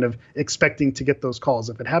flopping and kind of expecting to get those calls.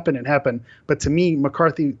 If it happened, it happened. But to me,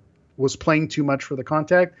 McCarthy was playing too much for the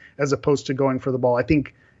contact as opposed to going for the ball. I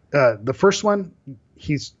think the first one,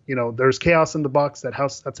 there's chaos in the box.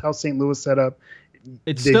 That's how St. Louis set up.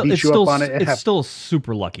 It's still a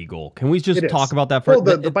super lucky goal. Can we just talk about that first?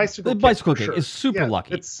 Well, the bicycle kick is super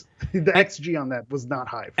lucky. The XG on that was not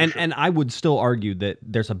high. And I would still argue that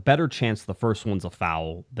there's a better chance the first one's a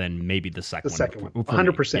foul than maybe the second one.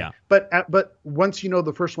 100%. Yeah. But once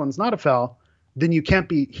the first one's not a foul, then you can't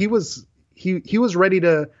be. he was ready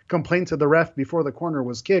to complain to the ref before the corner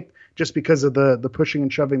was kicked just because of the pushing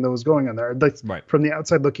and shoving that was going on there. Right. From the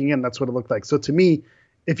outside looking in, that's what it looked like. So to me,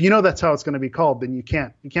 if you know that's how it's going to be called, then you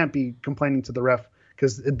can't be complaining to the ref,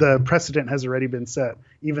 because the precedent has already been set,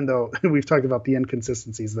 even though we've talked about the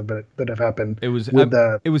inconsistencies that have happened with huge.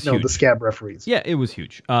 The scab referees. Yeah, it was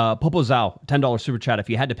huge. Popo Zhao, $10 super chat. If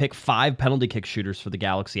you had to pick 5 penalty kick shooters for the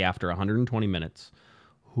Galaxy after 120 minutes,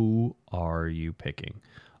 who are you picking?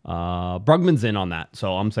 Brugman's in on that,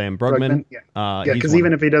 so I'm saying Brugman. Because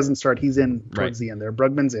even if he doesn't start, he's in towards the end there.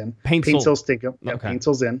 Brugman's in. Paintsill's taken. Yeah, okay.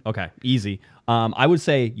 Paintsill's in. Okay, easy. I would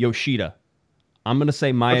say Yoshida. I'm going to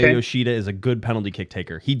say Maya Yoshida is a good penalty kick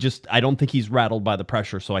taker. I don't think he's rattled by the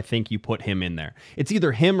pressure, so I think you put him in there. It's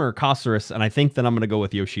either him or Caceres, and I think that I'm going to go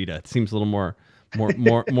with Yoshida. It seems a little more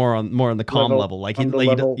on the calm level. Like he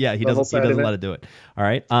doesn't let it do it. All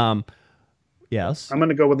right. Yes. I'm going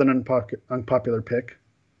to go with an unpopular pick.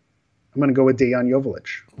 I'm going to go with Dejan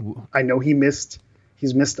Joveljic. I know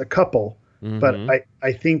he's missed a couple, but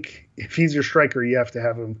I think if he's your striker, you have to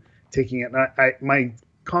have him taking it. And my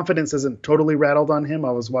confidence isn't totally rattled on him.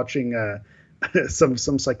 I was watching some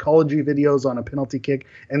psychology videos on a penalty kick,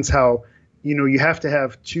 and it's how, you have to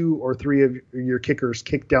have 2 or 3 of your kickers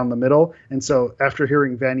kick down the middle. And so after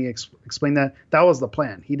hearing Vanny explain that was the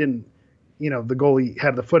plan. He didn't, the goalie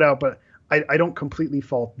had the foot out, but I don't completely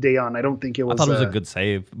fault Dejan. I don't think it was. I thought it was a good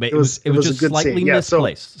save, but it was just slightly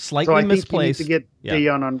misplaced. Slightly misplaced. So I think you need to get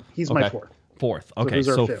Dejan on. He's my fourth. Okay,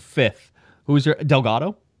 so fifth. Who's your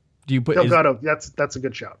Delgado? Do you put Delgado? That's a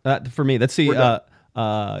good shout. For me, let's see. King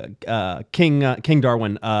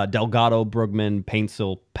Darwin, Delgado, Brugman,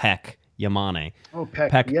 Paintsill, Peck, Yamane. Oh,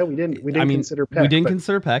 Peck. Yeah, we didn't consider Peck. We didn't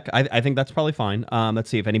consider Peck. I think that's probably fine.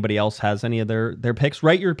 Let's see if anybody else has any of their picks.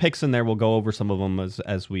 Write your picks in there. We'll go over some of them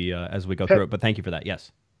as we go through it. But thank you for that.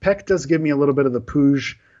 Yes. Peck does give me a little bit of the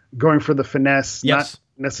Puig, going for the finesse, not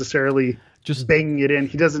necessarily just banging it in.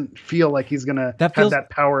 He doesn't feel like he's gonna have that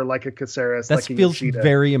power like a Caceres. That feels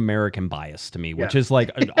very American bias to me, which is like,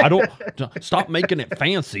 I don't stop making it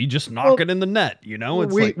fancy, just knock it in the net.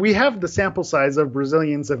 It's we have the sample size of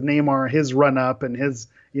Brazilians, of Neymar, his run up, and his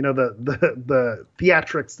the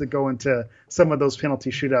theatrics that go into some of those penalty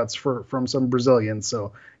shootouts from some Brazilians.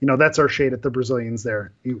 So that's our shade at the Brazilians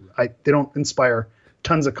there. They don't inspire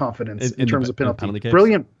tons of confidence in terms of penalty.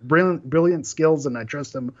 Brilliant skills, and I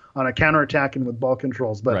trust him on a counterattack and with ball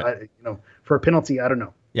controls. But for a penalty, I don't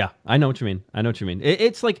know. Yeah, I know what you mean.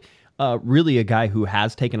 It's like really a guy who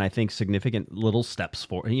has taken, I think, significant little steps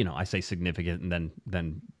for. I say significant and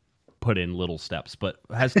then put in little steps, but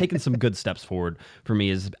has taken some good steps forward for me.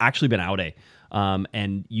 Has actually been Aude.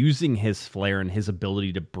 And using his flair and his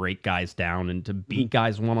ability to break guys down and to beat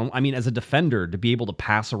guys one-on-one. I mean, as a defender, to be able to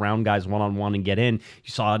pass around guys one-on-one and get in.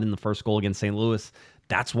 You saw it in the first goal against St. Louis.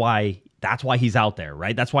 That's why he's out there,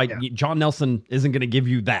 right? That's why John Nelson isn't going to give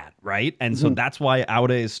you that, right? And so that's why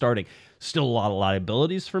Aude is starting. Still a lot of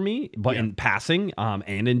liabilities for me, but in passing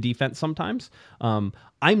and in defense sometimes.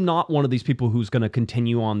 I'm not one of these people who's going to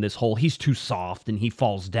continue on this whole he's too soft and he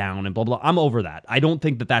falls down and blah blah. I'm over that. I don't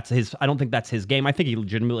think that's his game. I think he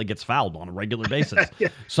legitimately gets fouled on a regular basis.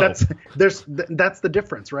 So that's the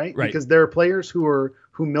difference, right? Because there are players who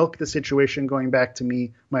milk the situation. Going back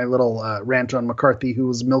to my little rant on McCarthy, who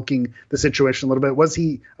was milking the situation a little bit. Was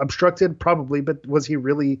he obstructed? Probably, but was he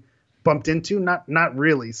really bumped into? Not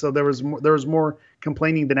really. So there was more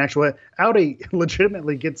complaining than actual. Aude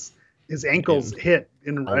legitimately gets his ankles hit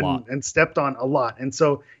and stepped on a lot. And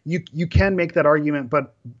so you can make that argument,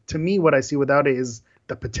 but to me, what I see with Aude is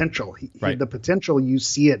the potential. The potential, you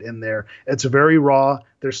see it in there. It's very raw.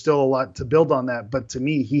 There's still a lot to build on that, but to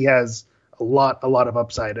me, he has a lot of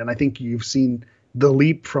upside. And I think you've seen the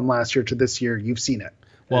leap from last year to this year. You've seen it.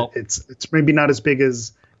 Well, it's maybe not as big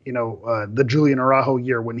as the Julian Araujo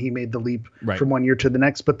year when he made the leap from one year to the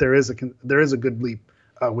next, but there is a good leap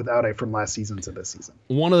with Aude from last season to this season.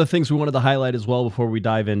 One of the things we wanted to highlight as well before we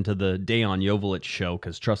dive into the Dejan Joveljic show,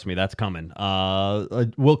 because trust me, that's coming.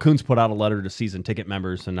 Will Kuntz put out a letter to season ticket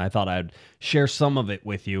members, and I thought I'd share some of it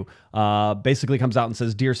with you. Basically comes out and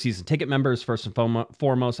says, "Dear season ticket members, first and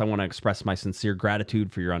foremost, I want to express my sincere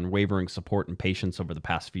gratitude for your unwavering support and patience over the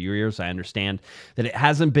past few years. I understand that it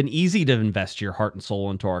hasn't been easy to invest your heart and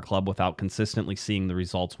soul into our club without consistently seeing the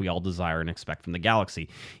results we all desire and expect from the Galaxy.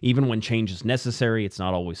 Even when change is necessary, it's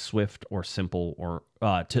not always swift or simple or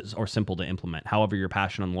or simple to implement. However, your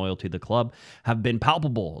passion and loyalty to the club have been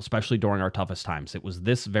palpable, especially during our toughest times. It was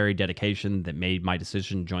this very dedication that made my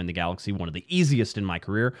decision to join the Galaxy one of the easiest in my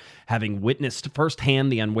career. Having witnessed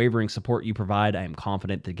firsthand the unwavering support you provide, I am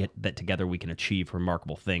confident that together we can achieve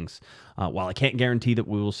remarkable things. While I can't guarantee that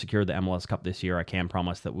we will secure the MLS Cup this year, I can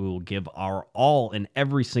promise that we will give our all in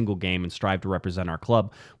every single game and strive to represent our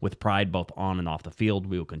club with pride both on and off the field.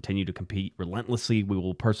 We will continue to compete relentlessly. We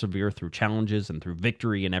will persevere through challenges and through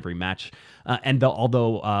victory in every match.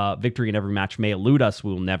 Although victory in every match may elude us,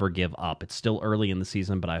 we will never give up. It's still early in the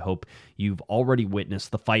season, but I hope you've already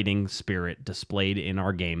witnessed the fighting spirit displayed in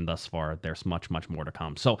our game thus far. There's much, much more to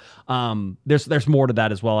come. So there's more to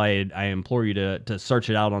that as well. I implore you to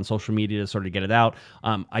search it out on social media to sort of get it out.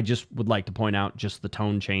 I just would like to point out just the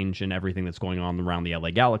tone change and everything that's going on around the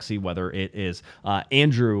LA Galaxy, whether it is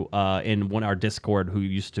Andrew in our Discord, who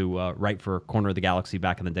used to write for Corner of the Galaxy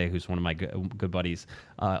back in the day, who's one of my good buddies,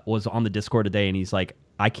 was on the Discord today, and he's like,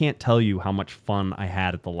 I can't tell you how much fun I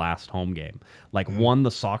had at the last home game. Like, one,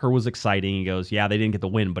 the soccer was exciting. He goes, yeah, they didn't get the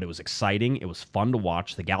win, but it was exciting. It was fun to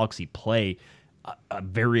watch the Galaxy play a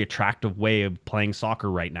very attractive way of playing soccer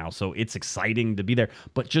right now. So it's exciting to be there.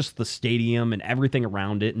 But just the stadium and everything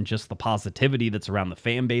around it and just the positivity that's around the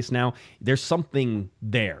fan base now, there's something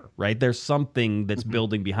there, right? There's something that's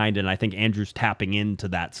building behind it. And I think Andrew's tapping into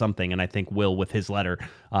that something. And I think Will, with his letter,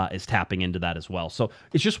 is tapping into that as well. So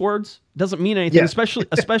it's just words. Doesn't mean anything,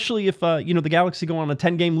 especially if, the Galaxy go on a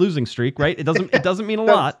 10-game losing streak, right? It doesn't mean a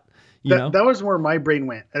lot. That was where my brain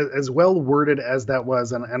went. As well worded as that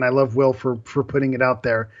was, and I love Will for putting it out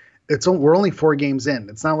there. We're only 4 games in.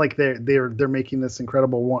 It's not like they're making this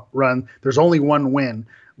incredible run. There's only one win,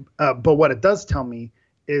 but what it does tell me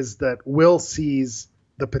is that Will sees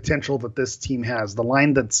the potential that this team has. The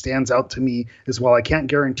line that stands out to me is, while I can't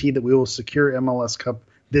guarantee that we will secure MLS Cup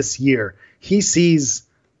this year, he sees,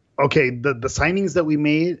 okay, the signings that we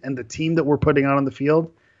made and the team that we're putting out on the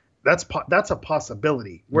field, that's a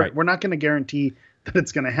possibility. We're not going to guarantee that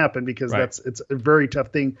it's going to happen, because it's a very tough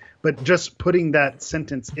thing. But just putting that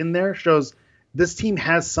sentence in there shows this team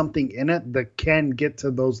has something in it that can get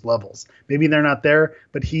to those levels. Maybe they're not there,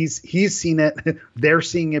 but he's seen it. They're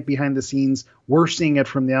seeing it behind the scenes. We're seeing it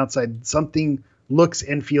from the outside. Something looks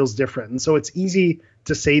and feels different. And so it's easy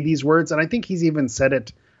to say these words. And I think he's even said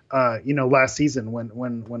it, last season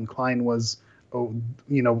when Klein was,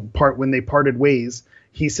 when they parted ways.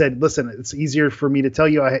 He said, listen, it's easier for me to tell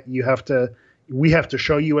you. We have to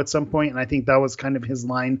show you at some point. And I think that was kind of his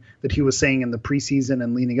line that he was saying in the preseason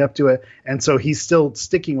and leading up to it. And so he's still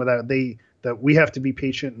sticking with that. That we have to be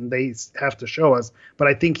patient and they have to show us. But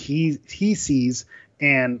I think he sees,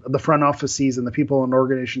 and the front office sees, and the people in the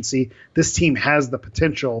organization see, this team has the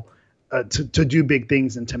potential to do big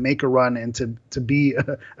things and to make a run and to be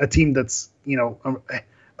a team that's,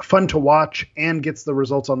 fun to watch and gets the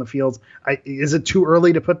results on the field. Is it too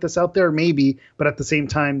early to put this out there? Maybe, but at the same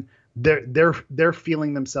time, they're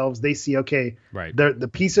feeling themselves. They see, okay, the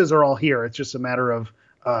pieces are all here. It's just a matter of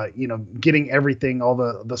getting everything,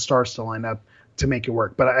 all the stars to line up to make it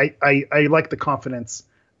work. But I like the confidence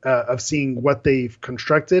of seeing what they've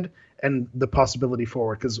constructed and the possibility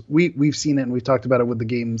forward, because we've seen it and we've talked about it with the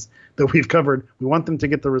games that we've covered. We want them to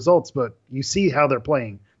get the results, but you see how they're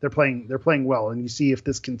playing. They're playing well, and you see if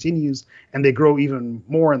this continues and they grow even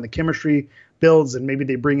more and the chemistry builds, and maybe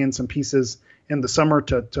they bring in some pieces in the summer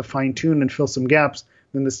to fine tune and fill some gaps.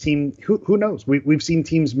 Then this team, who knows? We've seen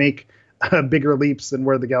teams make bigger leaps than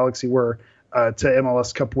where the Galaxy were to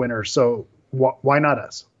MLS Cup winners. So why not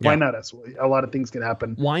us? Why not us? A lot of things can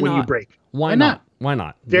happen when you break. Why not? Why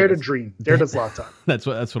not? Dare to dream. Dare to Zlatan. That's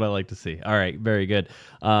what I like to see. All right, very good.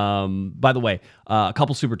 By the way, a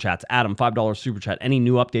couple super chats. Adam, $5 super chat. Any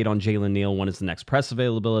new update on Jalen Neal? When is the next press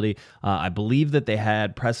availability? I believe that they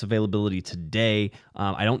had press availability today.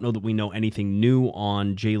 I don't know that we know anything new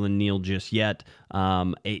on Jalen Neal just yet.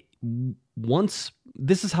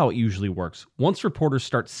 This is how it usually works. Once reporters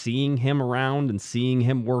start seeing him around and seeing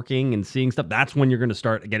him working and seeing stuff, that's when you're going to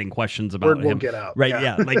start getting questions about him. Word will get out. Right,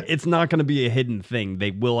 yeah. Like, it's not going to be a hidden thing.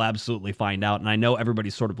 They will absolutely find out. And I know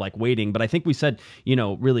everybody's sort of like waiting, but I think we said,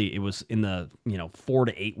 really it was in the, 4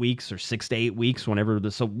 to 8 weeks or 6 to 8 weeks,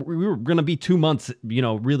 so we were going to be 2 months,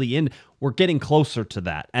 really in. We're getting closer to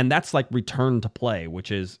that. And that's like return to play,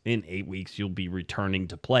 which is in 8 weeks, you'll be returning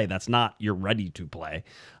to play. That's not you're ready to play.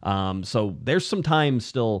 So there's some time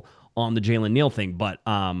still on the Jalen Neal thing. But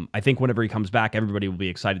I think whenever he comes back, everybody will be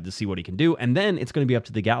excited to see what he can do. And then it's going to be up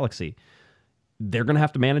to the Galaxy. They're going to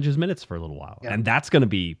have to manage his minutes for a little while. Yeah. And that's going to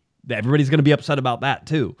be, everybody's going to be upset about that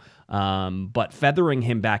too. But feathering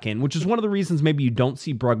him back in, which is one of the reasons maybe you don't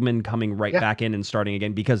see Brugman coming right back in and starting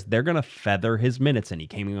again, because they're going to feather his minutes, and he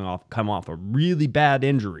come off a really bad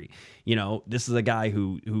injury. You know, this is a guy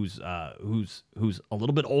who's a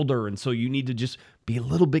little bit older, and so you need to just be a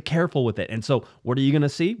little bit careful with it. And so what are you going to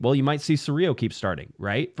see? Well, you might see Cerrillo keep starting,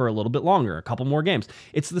 right, for a little bit longer, a couple more games.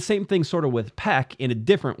 It's the same thing sort of with Peck in a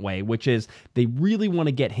different way, which is they really want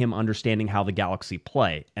to get him understanding how the Galaxy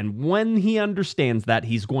play. And when he understands that,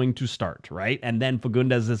 he's going to start, right? And then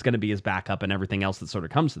Fagundes is going to be his backup and everything else that sort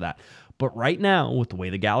of comes to that. But right now, with the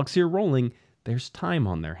way the Galaxy are rolling, there's time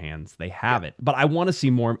on their hands. They have it. But I want to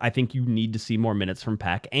see more. I think you need to see more minutes from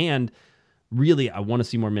Peck. And really, I want to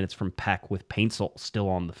see more minutes from Peck with Paintsel still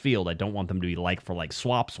on the field. I don't want them to be like for like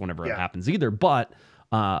swaps whenever it happens either. But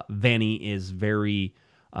Vanny is very,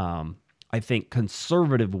 I think,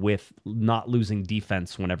 conservative with not losing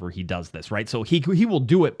defense whenever he does this, right? So he will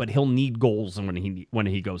do it, but he'll need goals when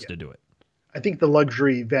he goes to do it. I think the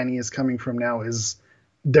luxury Vanny is coming from now is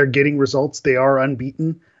they're getting results. They are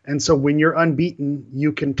unbeaten. And so when you're unbeaten,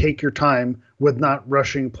 you can take your time with not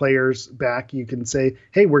rushing players back. You can say,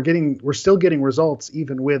 hey, we're still getting results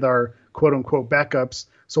even with our quote unquote backups.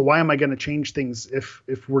 So why am I going to change things if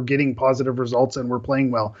we're getting positive results and we're playing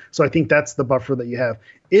well? So I think that's the buffer that you have.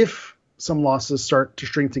 If some losses start to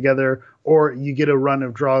string together, or you get a run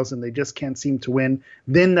of draws and they just can't seem to win,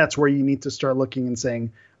 then that's where you need to start looking and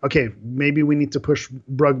saying, okay, maybe we need to push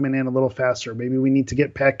Brugman in a little faster. Maybe we need to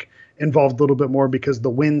get Peck involved a little bit more because the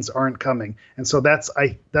wins aren't coming. And so that's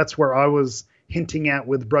where I was hinting at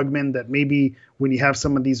with Brugman, that maybe when you have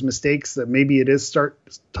some of these mistakes, that maybe it is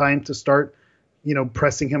time to start,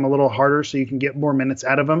 pressing him a little harder so you can get more minutes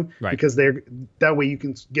out of him, because that way you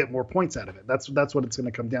can get more points out of it. That's what it's going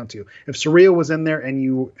to come down to. If Cerrillo was in there and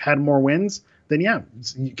you had more wins, then you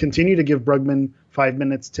continue to give Brugman 5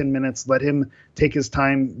 minutes, 10 minutes, let him take his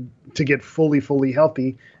time to get fully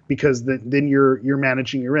healthy, because then you're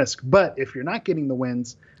managing your risk. But if you're not getting the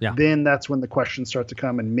wins, then that's when the questions start to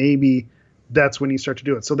come, and maybe that's when you start to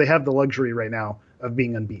do it. So they have the luxury right now of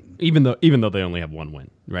being unbeaten, even though they only have one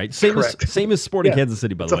win, right? Same as Sporting Kansas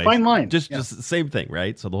City, by the way. It's a fine line. Just the same thing,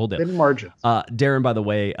 right? So the whole deal. Thin margins. Darren, by the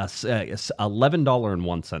way,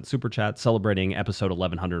 $11.01 super chat celebrating episode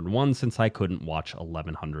 1101 since I couldn't watch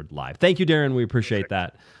 1100 live. Thank you, Darren. We appreciate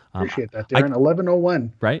that. Appreciate that, Darren.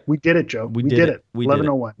 1101. Right? We did it, Joe. We did it.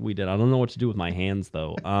 1101. We did. I don't know what to do with my hands,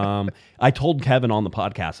 though. I told Kevin on the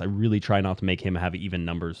podcast, I really try not to make him have even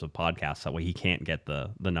numbers of podcasts. That way he can't get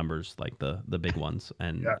the numbers, like the big ones.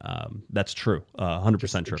 And that's true.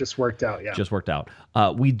 100% true. It just worked out, Just worked out.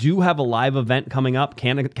 We do have a live event coming up.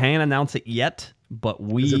 Can't announce it yet, but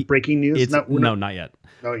Is it breaking news? No, not yet.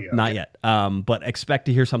 Oh, yeah. Not yet. But expect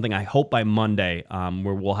to hear something, I hope, by Monday,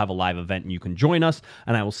 where we'll have a live event and you can join us.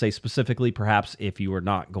 And I will say specifically, perhaps if you are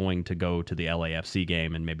not going to go to the LAFC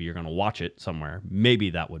game and maybe you're going to watch it somewhere,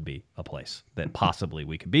 maybe that would be a place that possibly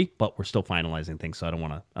we could be. But we're still finalizing things, so I don't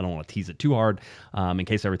want to tease it too hard in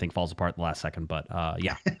case everything falls apart at the last second. But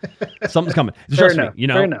something's coming. Trust me,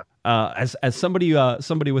 Fair enough. As somebody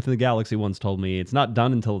within the Galaxy once told me, it's not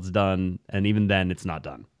done until it's done, and even then, it's not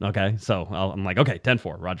done. Okay, so I'm like, okay,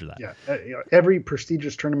 10-4, roger that. Yeah, every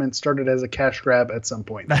prestigious tournament started as a cash grab at some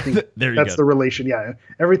point. I think that's the relation. Yeah,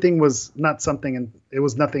 everything was not something, and it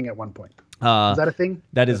was nothing at one point. Is that a thing?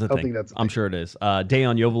 That is a thing. I'm sure it is.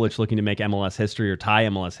 Dejan Joveljic looking to make MLS history or tie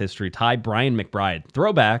MLS history. Tie Brian McBride.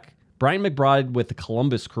 Throwback. Brian McBride with the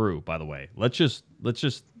Columbus Crew. By the way, let's just.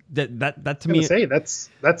 That to me, that's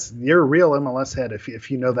your real MLS head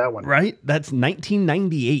if you know that one, right? That's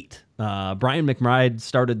 1998. Brian McBride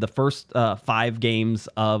started the first 5 games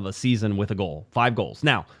of a season with a goal, 5 goals.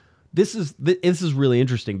 Now, this is really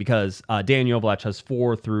interesting because Dan Joveljic has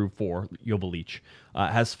 4 through 4. Joveljic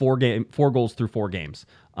has 4 goals through 4 games.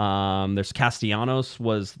 There's Castellanos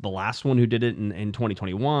was the last one who did it in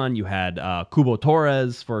 2021. You had Cubo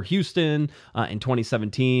Torres for Houston in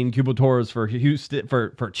 2017. Cubo Torres for Houston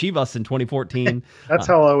for Chivas in 2014. That's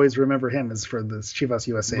how I always remember him, is for the Chivas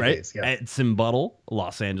USA days. Yeah. Edson Buttle,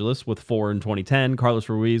 Los Angeles, with 4 in 2010. Carlos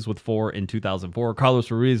Ruiz with 4 in 2004. Carlos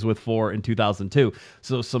Ruiz with 4 in 2002.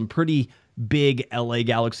 So some pretty big LA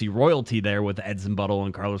Galaxy royalty there with Edson Buttle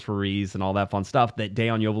and Carlos Ruiz and all that fun stuff that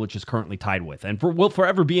Dejan Joveljic is currently tied with, and will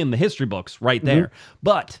forever be in the history books right there. Mm-hmm.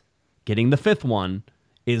 But getting the 5th one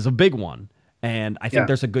is a big one, and I think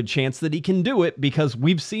there's a good chance that he can do it because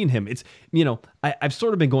we've seen him. It's, I've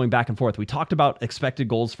sort of been going back and forth. We talked about expected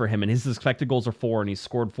goals for him, and his expected goals are 4, and he's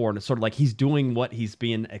scored 4, and it's sort of like he's doing what he's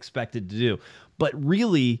being expected to do. But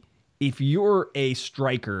really, if you're a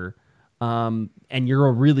striker, and you're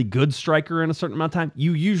a really good striker in a certain amount of time,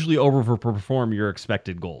 you usually overperform your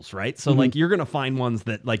expected goals, right? So like you're going to find ones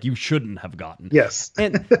that like you shouldn't have gotten. Yes.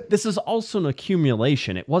 And this is also an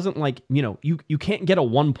accumulation. It wasn't like, you can't get a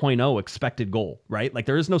 1.0 expected goal, right? Like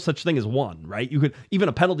there is no such thing as one, right? You could, even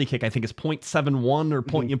a penalty kick, I think is 0.71 or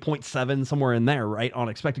 0.7, somewhere in there, right? On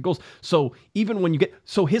expected goals. So even when you get,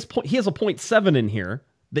 so his point, he has a 0.7 in here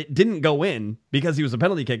that didn't go in because he was a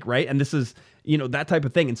penalty kick, right? And this is, that type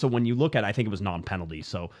of thing. And so when you look at, I think it was non-penalty.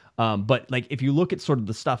 So, but like if you look at sort of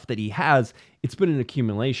the stuff that he has, it's been an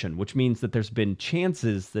accumulation, which means that there's been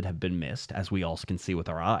chances that have been missed, as we all can see with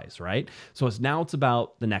our eyes, right? So now it's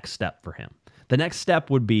about the next step for him. The next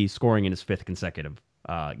step would be scoring in his 5th consecutive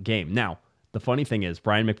game. Now, the funny thing is,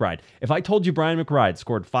 Brian McBride, if I told you Brian McBride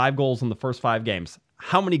scored 5 goals in the first 5 games,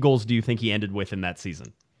 how many goals do you think he ended with in that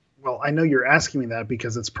season? Well, I know you're asking me that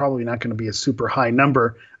because it's probably not going to be a super high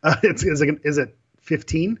number. Is it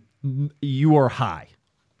 15? You are high.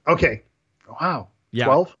 Okay. Wow. Yeah.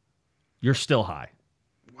 12? You're still high.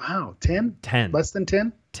 Wow. 10? 10. Less than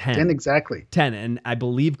 10? 10. 10 exactly. 10. And I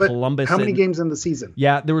believe But Columbus. how many games in the season?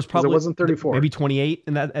 Yeah, there was probably. It wasn't 34. Maybe 28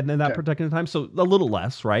 in that particular time. So a little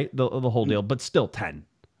less, right? The whole deal, but still 10.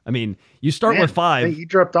 I mean, you start with 5. You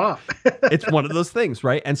dropped off. It's one of those things,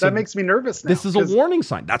 right? And so that makes me nervous now. This is a warning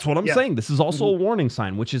sign. That's what I'm saying. This is also a Mm-hmm. warning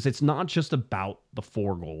sign, which is it's not just about the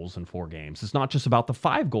 4 goals in 4 games. It's not just about the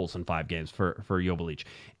 5 goals in 5 games for Joveljic.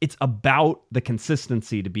 It's about the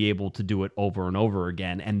consistency to be able to do it over and over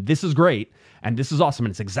again. And this is great. And this is awesome.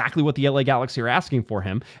 And it's exactly what the LA Galaxy are asking for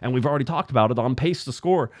him. And we've already talked about it, on pace to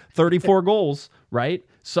score 34 goals, right?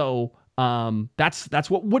 So that's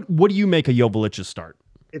what do you make of Joveljic's start?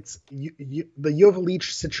 It's the Joveljic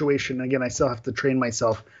situation. Again, I still have to train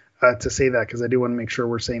myself to say that because I do want to make sure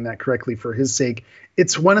we're saying that correctly for his sake.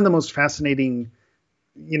 It's one of the most fascinating,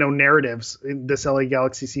 narratives in this LA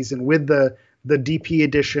Galaxy season with the DP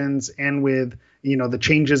additions and with, the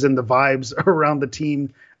changes in the vibes around the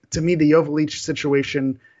team. To me, the Joveljic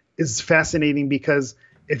situation is fascinating because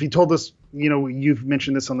if you told us, you've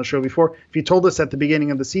mentioned this on the show before, if you told us at the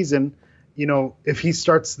beginning of the season, if he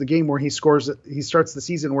starts the game where he starts the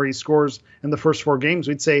season where he scores in the first 4 games,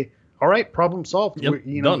 we'd say, all right, problem solved. Yep,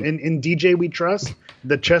 in DJ we trust,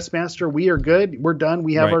 the chess master, we are good. We're done.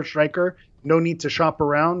 We have our striker. No need to shop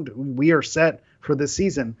around. We are set for this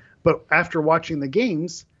season. But after watching the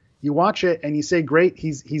games, you watch it and you say, great,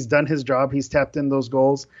 he's done his job. He's tapped in those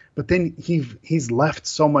goals. But then he's left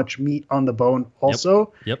so much meat on the bone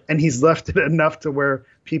also. Yep. And he's left it enough to where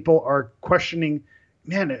people are questioning,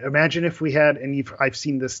 man, imagine if we had, and I've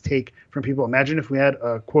seen this take from people, imagine if we had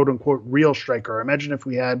a quote unquote real striker. Imagine if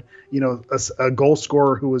we had, a goal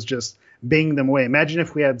scorer who was just banging them away. Imagine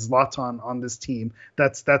if we had Zlatan on this team.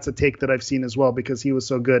 That's a take that I've seen as well because he was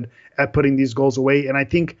so good at putting these goals away. And I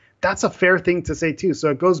think that's a fair thing to say too. So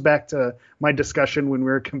it goes back to my discussion when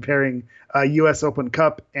we were comparing US Open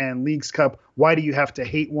Cup and Leagues Cup. Why do you have to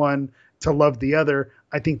hate one to love the other?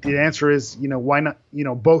 I think the answer is, why not?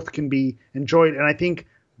 Both can be enjoyed. And I think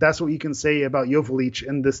that's what you can say about Joveljic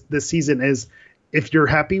in this season is if you're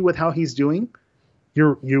happy with how he's doing,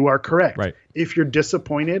 you are correct. Right. If you're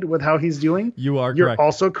disappointed with how he's doing, you're correct.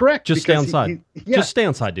 Also correct. Just stay on side. Just stay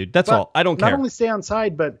on side, dude. That's all. I don't care. Not only stay on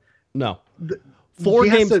side, but no. 4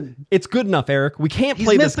 games. It's good enough, Eric. We can't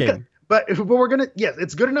play this game. But we're gonna. Yes,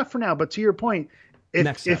 it's good enough for now. But to your point,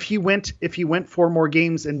 if he went 4 more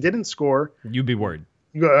games and didn't score, you'd be worried.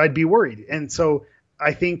 I'd be worried. And so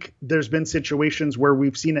I think there's been situations where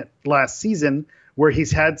we've seen it last season where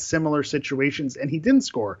he's had similar situations and he didn't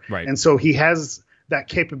score. Right. And so he has that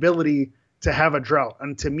capability to have a drought.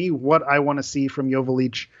 And to me, what I want to see from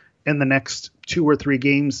Joveljic in the next 2 or 3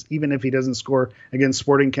 games, even if he doesn't score against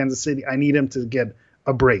Sporting Kansas City, I need him to get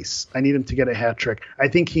a brace. I need him to get a hat trick. I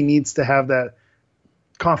think he needs to have that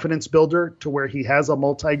confidence builder to where he has a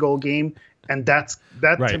multi-goal game. And that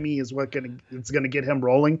to me is it's gonna get him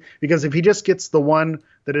rolling, because if he just gets the one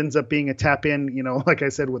that ends up being a tap in, like I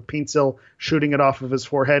said, with Paintsill shooting it off of his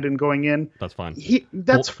forehead and going in, that's fine.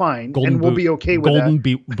 That's fine, and we'll be okay with that. Golden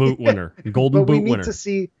boot winner. Golden boot winner. But we need to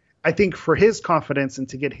see. I think for his confidence and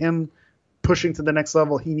to get him pushing to the next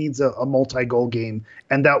level, he needs a multi-goal game,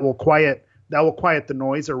 and that will quiet the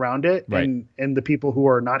noise around it and the people who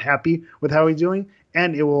are not happy with how he's doing,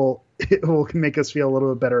 and it will it will make us feel a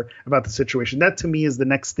little bit better about the situation. That to me is the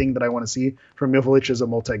next thing that I want to see from Joveljic, is a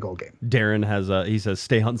multi-goal game. Darren has he says,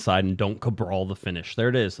 stay on side and don't cabral the finish. There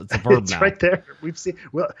it is. It's a verb It's now. right there. We've seen.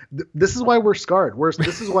 Well, this is why we're scarred.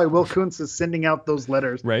 This is why Will Kuntz is sending out those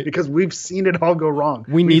letters, right? Because we've seen it all go wrong.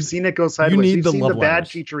 We've seen it go sideways. We've seen the bad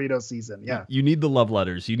Chicharito season. Yeah, you need the love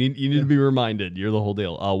letters. You need to be reminded. You're the whole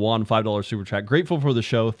deal. Juan, $5 super chat. Grateful for the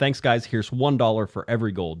show. Thanks, guys. Here's $1 for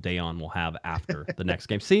every goal Dayon will have after the next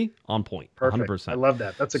game. See, on point. Perfect. 100%. I love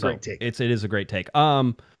that. That's a great take. It is a great take.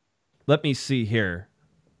 Let me see here.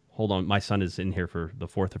 Hold on. My son is in here for the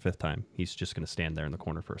 4th or 5th time. He's just going to stand there in the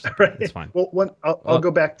corner for a second. Right. It's fine. Well, I'll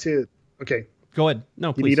go back to. Okay. Go ahead.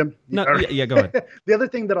 No, please. You need him? No, Right. yeah, go ahead. The other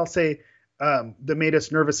thing that I'll say that made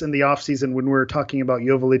us nervous in the offseason when we were talking about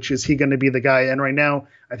Joveljic, is he going to be the guy? And right now,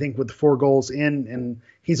 I think with 4 goals in and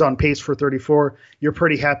he's on pace for 34, you're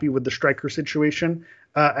pretty happy with the striker situation.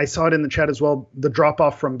 I saw it in the chat as well, the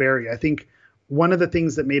drop-off from Barry. I think one of the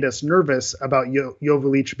things that made us nervous about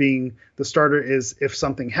Joveljic being the starter is if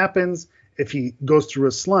something happens, if he goes through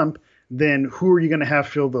a slump, then who are you going to have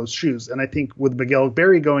fill those shoes? And I think with Miguel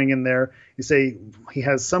Barry going in there, you say he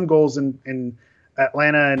has some goals in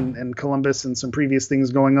Atlanta and Columbus and some previous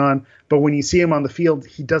things going on. But when you see him on the field,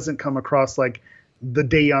 he doesn't come across like the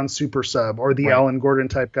Dayon super sub or the Alan Gordon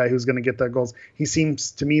type guy who's going to get that goals. He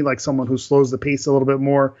seems to me like someone who slows the pace a little bit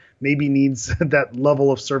more, maybe needs that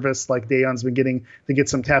level of service like Dayon's been getting to get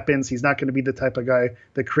some tap ins. He's not going to be the type of guy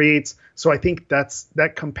that creates. So I think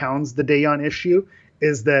that compounds the Dayon issue,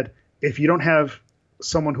 is that if you don't have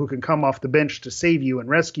someone who can come off the bench to save you and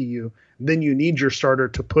rescue you, then you need your starter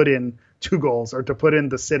to put in 2 goals or to put in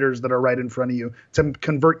the sitters that are right in front of you to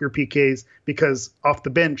convert your PKs, because off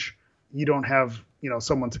the bench, you don't have,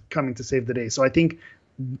 someone coming to save the day. So I think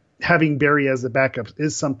having Barry as the backup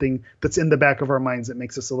is something that's in the back of our minds that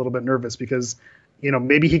makes us a little bit nervous, because,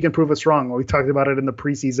 maybe he can prove us wrong. We talked about it in the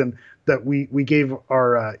preseason that we gave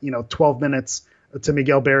our, 12 minutes to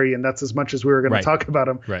Miguel Barry, and that's as much as we were going to talk about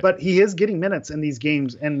him. Right. But he is getting minutes in these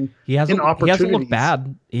games, and he hasn't looked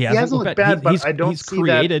bad. He hasn't looked bad, but I don't he's see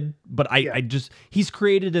created, that. But he's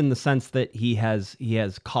created in the sense that he has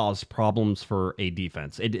caused problems for a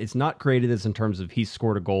defense. It's not created as in terms of he's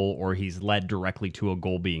scored a goal or he's led directly to a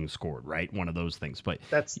goal being scored, right? One of those things. But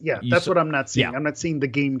that's what I'm not seeing. Yeah. I'm not seeing the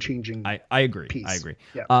game changing. I agree. Piece. I agree.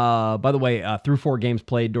 Yeah. By the way, through 4 games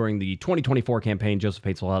played during the 2024 campaign, Joseph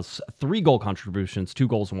Paetzel has 3 goal contributions, 2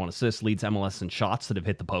 goals and 1 assist, leads MLS in shots that have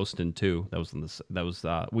hit the post in 2.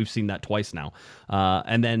 We've seen that twice now.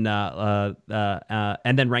 And then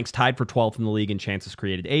ranks tied for 12th in the league in chances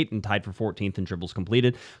created 8 and tied for 14th in dribbles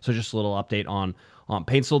completed. So just a little update on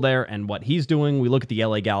Paetzel there and what he's doing. We look at the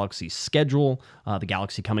LA Galaxy schedule. The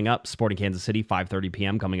Galaxy coming up, Sporting Kansas City, 5:30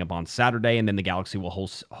 p.m. coming up on Saturday, and then the Galaxy will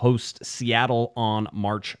host Seattle on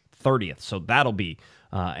March 30th. So that'll be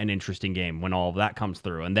an interesting game when all of that comes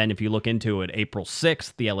through. And then if you look into it, April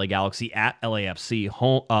 6th, the LA Galaxy at LAFC,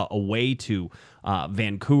 home, away to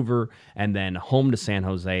Vancouver, and then home to San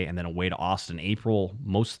Jose, and then away to Austin. April,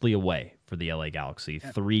 mostly away for the LA Galaxy.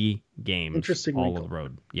 3 games, interesting all wrinkle. on the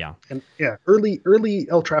road. Yeah. And early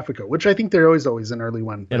El Tráfico, which I think they're always an early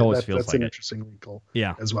one. It always feels that's like an it. interesting wrinkle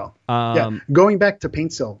Yeah. as well. Um, Going back to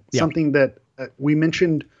Paetzel, yeah. something that we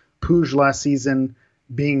mentioned Puig last season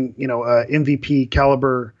being, a MVP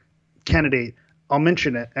caliber candidate. I'll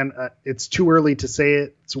mention it, and it's too early to say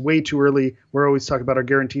it. It's way too early. We're always talking about our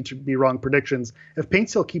guaranteed to be wrong predictions. If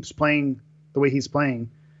Paetzel keeps playing the way he's playing,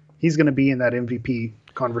 he's going to be in that MVP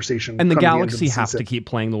conversation. And the come Galaxy end of the have season. to keep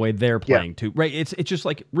playing the way they're playing too, right? It's just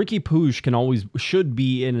like Ricky Puig should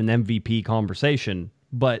be in an MVP conversation,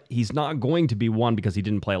 but he's not going to be, 1, because he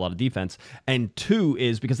didn't play a lot of defense, and 2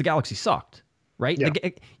 is because the Galaxy sucked. Right? Yeah.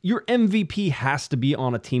 Your MVP has to be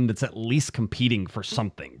on a team that's at least competing for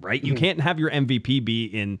something, right? You can't have your MVP be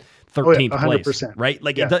in 13th place, 100%. right?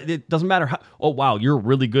 Like it doesn't matter how, oh wow, you're a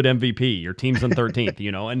really good MVP. Your team's in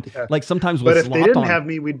 13th, and like sometimes with But if Zlatan, they didn't have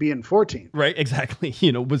me, we'd be in 14th. right? Exactly.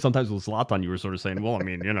 But sometimes with Zlatan, you were sort of saying, well, I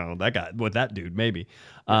mean, that guy with that dude, maybe.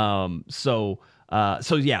 So sort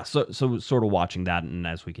of watching that, and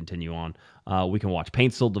as we continue on, we can watch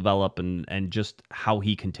Paetzel develop and just how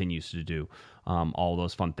he continues to do all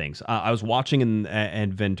those fun things. I was watching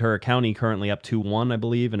in Ventura County, currently up 2-1, I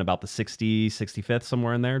believe, and about the 65th,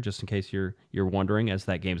 somewhere in there, just in case you're wondering, as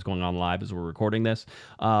that game's going on live as we're recording this.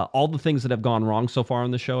 All the things that have gone wrong so far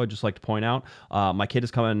on the show, I'd just like to point out. My kid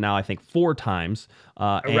has come in now, I think, 4 times.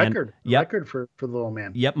 A record for the little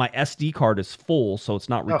man. Yep, my SD card is full, so it's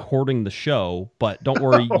not recording the show. But don't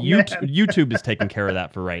worry, YouTube is taking care of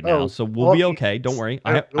that for right now, so we'll be okay. Don't worry.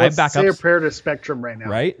 I have backups. Say a prayer to Spectrum right now.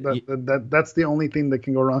 Right? That's That's the only thing that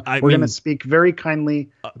can go wrong. We're mean, going to speak very kindly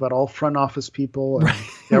about all front office people. And,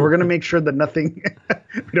 yeah, we're going to make sure that nothing,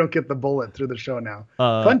 we don't get the bullet through the show now.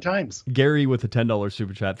 Fun times. Gary with a $10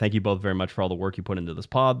 super chat. Thank you both very much for all the work you put into this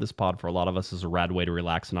pod. This pod for a lot of us is a rad way to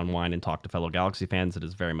relax and unwind and talk to fellow Galaxy fans. It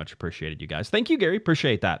is very much appreciated, you guys. Thank you, Gary.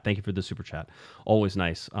 Appreciate that. Thank you for the super chat. Always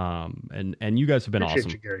nice. And you guys have been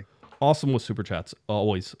awesome. You, Gary. Awesome with super chats.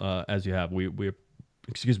 Always, as you have. We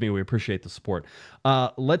appreciate the support.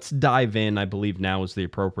 Let's dive in. I believe now is the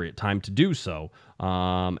appropriate time to do so,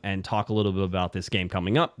 and talk a little bit about this game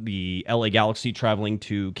coming up. The LA Galaxy traveling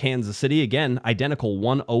to Kansas City. Again, identical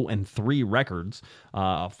 1-0-3 records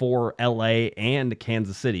for LA and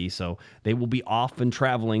Kansas City. So they will be off and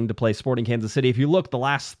traveling to play Sporting Kansas City. If you look, the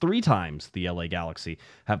last 3 times the LA Galaxy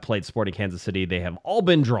have played Sporting Kansas City, they have all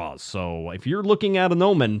been draws. So if you're looking at an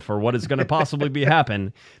omen for what is going to possibly be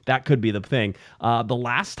happen, that could be the thing. The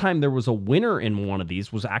last time there was a winner in one of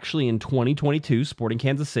these was actually in 2022. Sporting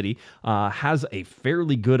Kansas City has a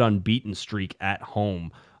fairly good unbeaten streak at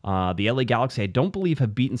home. The LA Galaxy, I don't believe,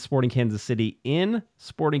 have beaten Sporting Kansas City in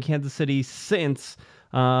Sporting Kansas City since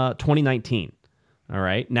 2019. All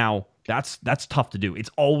right. Now, that's tough to do. It's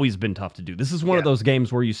always been tough to do. This is one of those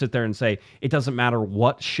games where you sit there and say, it doesn't matter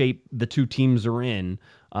what shape the two teams are in.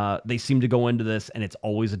 They seem to go into this, and it's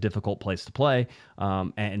always a difficult place to play.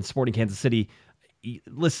 And Sporting Kansas City,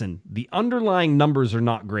 listen, the underlying numbers are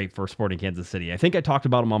not great for Sporting Kansas City. I think I talked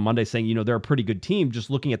about them on Monday saying, they're a pretty good team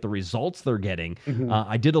just looking at the results they're getting.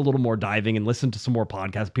 I did a little more diving and listened to some more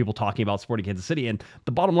podcasts, people talking about Sporting Kansas City. And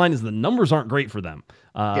the bottom line is the numbers aren't great for them.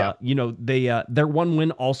 Their one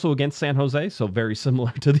win also against San Jose, so very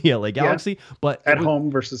similar to the LA Galaxy, but at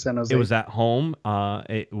home versus San Jose. It was at home.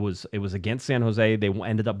 It was against San Jose. They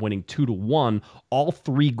ended up winning 2-1. All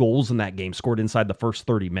 3 goals in that game scored inside the first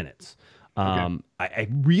 30 minutes. I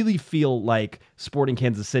really feel like Sporting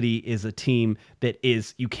Kansas City is a team that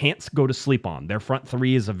you can't go to sleep on. Their front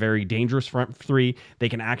 3 is a very dangerous front 3. They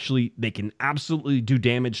can absolutely do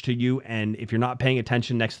damage to you. And if you're not paying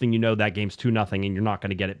attention, next thing you know, that game's 2-0 and you're not going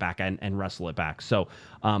to get it back and wrestle it back. So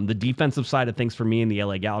the defensive side of things for me in the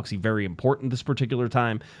LA Galaxy, very important this particular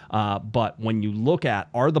time. But when you look at,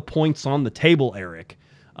 are the points on the table, Eric,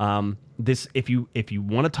 if you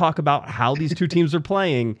want to talk about how these two teams are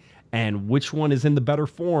playing, and which one is in the better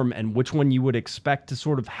form and which one you would expect to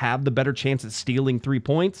sort of have the better chance at stealing 3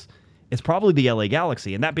 points, it's probably the LA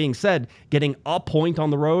Galaxy. And that being said, getting a point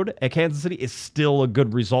on the road at Kansas City is still a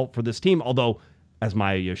good result for this team. Although, as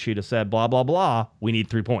Maya Yoshida said, blah, blah, blah, we need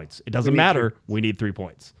 3 points. It doesn't matter. We need 3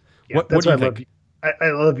 points. Yeah, what do you think?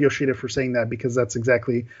 I love Yoshida for saying that, because that's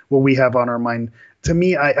exactly what we have on our mind. To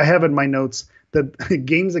me, I have in my notes that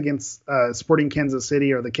games against Sporting Kansas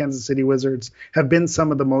City or the Kansas City Wizards have been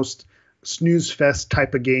some of the most snooze fest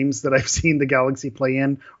type of games that I've seen the Galaxy play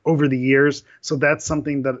in over the years. So that's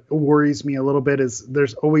something that worries me a little bit, is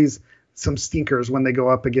there's always some stinkers when they go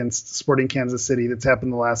up against Sporting Kansas City. That's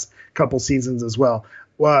happened the last couple seasons as well.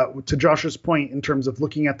 To Josh's point, in terms of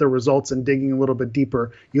looking at the results and digging a little bit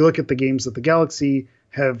deeper, you look at the games that the Galaxy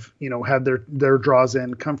have, had their draws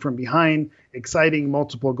in, come from behind, exciting,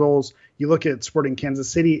 multiple goals. You look at Sporting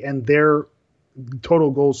Kansas City, and their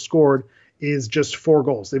total goals scored is just 4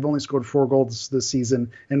 goals. They've only scored 4 goals this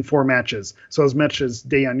season in 4 matches. So as much as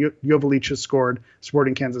Dejan Joveljic has scored,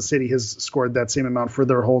 Sporting Kansas City has scored that same amount for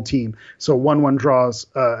their whole team. So 1-1 draws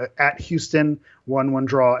at Houston, 1-1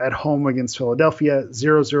 draw at home against Philadelphia,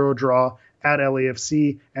 0-0 draw at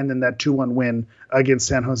LAFC, and then that 2-1 win against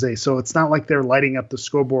San Jose. So it's not like they're lighting up the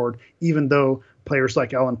scoreboard, even though players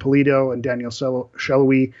like Alan Pulido and Daniel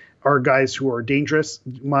Shelby are guys who are dangerous.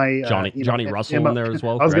 My Johnny Russell in there as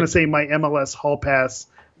well. I was going to say my MLS Hall Pass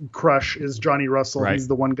crush is Johnny Russell. Right. He's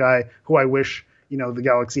the one guy who I wish, the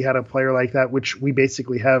Galaxy had a player like that, which we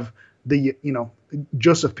basically have.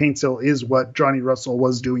 Joseph Paintsil is what Johnny Russell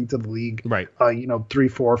was doing to the league, right? 3,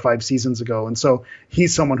 4, 5 seasons ago. And so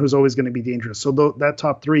he's someone who's always going to be dangerous. So that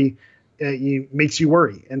top 3 makes you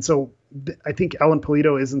worry. And so I think Alan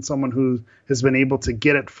Pulido isn't someone who has been able to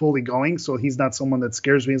get it fully going. So he's not someone that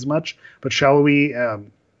scares me as much, but Shallowy,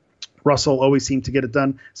 Russell always seemed to get it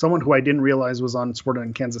done. Someone who I didn't realize was on Sporting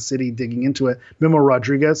in Kansas City, digging into it, Memo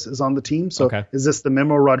Rodriguez is on the team. So Is this the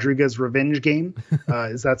Memo Rodriguez revenge game?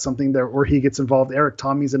 Is that something where he gets involved? Eric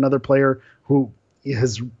Tommy's another player who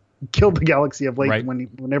has killed the Galaxy of late. Right.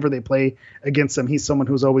 Whenever they play against him, he's someone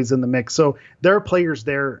who's always in the mix. So there are players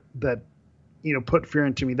there that, put fear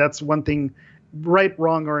into me. That's one thing, right,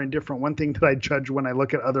 wrong, or indifferent. One thing that I judge when I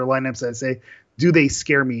look at other lineups, I say, do they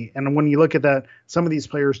scare me? And when you look at that, some of these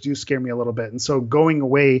players do scare me a little bit. And so going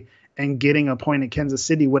away and getting a point at Kansas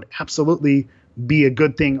City would absolutely be a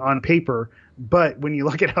good thing on paper. But when you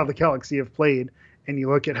look at how the Galaxy have played and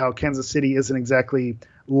you look at how Kansas City isn't exactly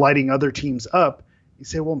lighting other teams up, you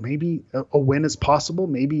say, well, maybe a win is possible.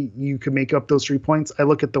 Maybe you could make up those 3 points. I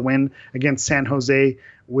look at the win against San Jose,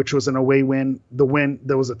 which was an away win.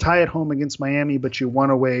 There was a tie at home against Miami, but you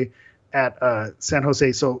won away at San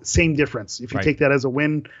Jose. So same difference. If you take that as a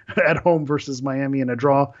win at home versus Miami and a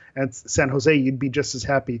draw at San Jose, you'd be just as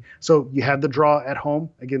happy. So you had the draw at home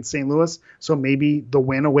against St. Louis. So maybe the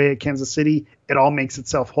win away at Kansas City, it all makes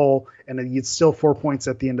itself whole, and it's still 4 points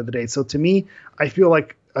at the end of the day. So to me, I feel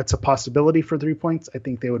like it's a possibility for 3 points. I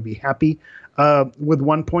think they would be happy with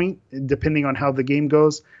 1 point, depending on how the game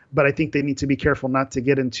goes. But I think they need to be careful not to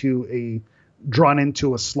get drawn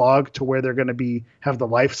into a slog to where they're going to have the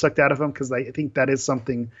life sucked out of them, because I think that is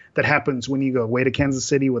something that happens when you go away to Kansas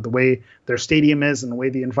City with the way their stadium is and the way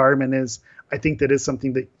the environment is. I think that is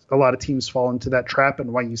something that a lot of teams fall into that trap,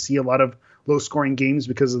 and why you see a lot of low scoring games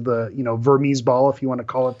because of the Vermes ball, if you want to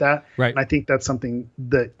call it that. Right. And I think that's something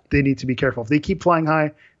that they need to be careful. If they keep flying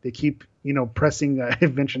high, they keep pressing.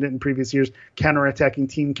 I've mentioned it in previous years, counterattacking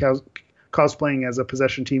team cosplaying as a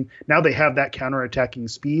possession team. Now they have that counterattacking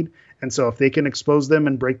speed. And so if they can expose them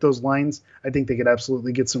and break those lines, I think they could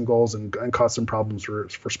absolutely get some goals and cause some problems for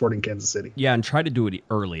Sporting Kansas City. Yeah, and try to do it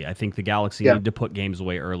early. I think the Galaxy need to put games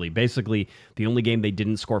away early. Basically, the only game they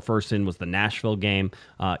didn't score first in was the Nashville game.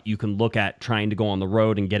 You can look at trying to go on the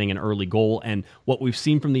road and getting an early goal. And what we've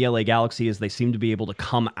seen from the LA Galaxy is they seem to be able to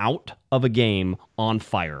come out of a game on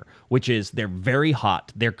fire, which is they're very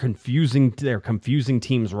hot. They're confusing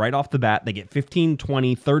teams right off the bat. They get 15,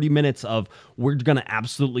 20, 30 minutes of we're going to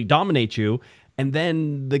absolutely dominate you. And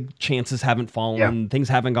then the chances haven't fallen, things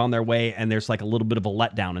haven't gone their way, and there's like a little bit of a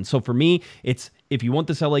letdown. And so for me, it's if you want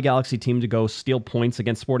this LA Galaxy team to go steal points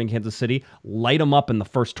against Sporting Kansas City, light them up in the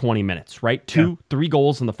first 20 minutes, right? 2-3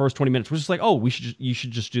 goals in the first 20 minutes. We're just like, oh, you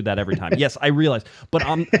should just do that every time. Yes, I realize. But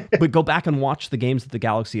go back and watch the games that the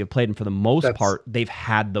Galaxy have played, and for the most part, they've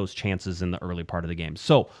had those chances in the early part of the game.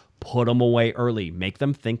 So put them away early. Make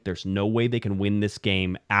them think there's no way they can win this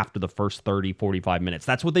game after the first 30, 45 minutes.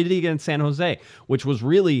 That's what they did against San Jose, which was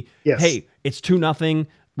really, hey, it's 2-0.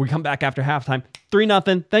 We come back after halftime,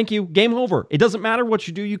 3-0. Thank you. Game over. It doesn't matter what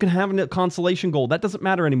you do. You can have a consolation goal. That doesn't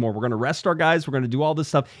matter anymore. We're going to rest our guys. We're going to do all this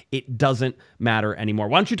stuff. It doesn't matter anymore.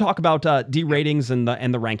 Why don't you talk about D ratings and the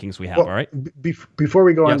rankings we have, all right? Before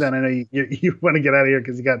we go on, Dan, I know you want to get out of here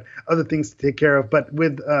because you got other things to take care of, but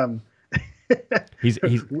with...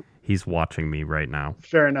 He's watching me right now.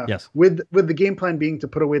 Fair enough. Yes. With the game plan being to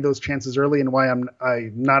put away those chances early, and why I'm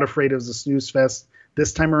not afraid of the snooze fest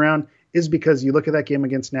this time around is because you look at that game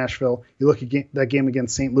against Nashville, you look at that game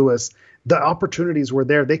against St. Louis, the opportunities were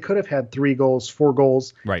there. They could have had 3 goals, 4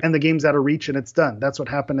 goals, and the game's out of reach and it's done. That's what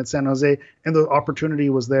happened at San Jose, and the opportunity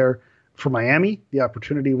was there for Miami. The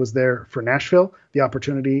opportunity was there for Nashville. The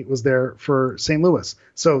opportunity was there for St. Louis.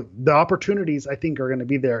 So the opportunities, I think, are going to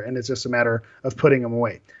be there, and it's just a matter of putting them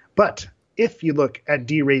away. But if you look at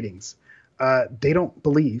D ratings, they don't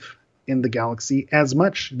believe in the Galaxy as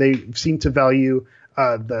much. They seem to value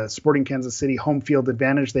the Sporting Kansas City home field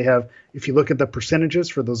advantage they have. If you look at the percentages,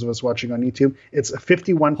 for those of us watching on YouTube, it's a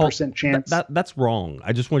 51% chance. That's wrong.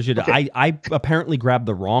 I just want you to. Okay. I apparently grabbed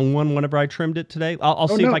the wrong one whenever I trimmed it today. I'll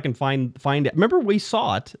see if I can find it. Remember, we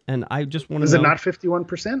saw it, and I just want to. Is it not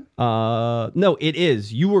 51%? No, it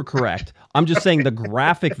is. You were correct. I'm just saying the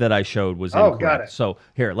graphic that I showed was incorrect. Got it. So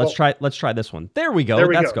here, let's try this one. There we go.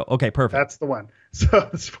 Let's go. Okay, perfect. That's the one. So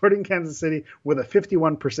Sporting Kansas City with a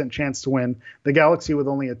 51% chance to win, the Galaxy with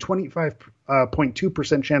only a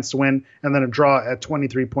 25.2% chance to win, and then a draw at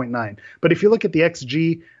 23.9. But if you look at the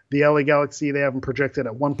XG, the LA Galaxy, they have them projected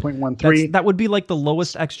at 1.13. That would be like the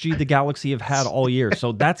lowest XG the Galaxy have had all year.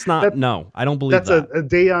 So that's not, no, I don't believe that. That's a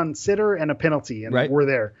day on sitter and a penalty, and we're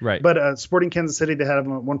there. Right. But Sporting Kansas City, they had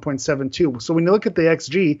them at 1.72. So when you look at the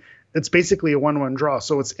XG, it's basically a 1-1 draw.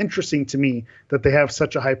 So it's interesting to me that they have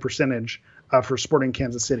such a high percentage for Sporting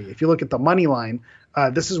Kansas City. If you look at the money line,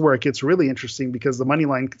 this is where it gets really interesting, because the money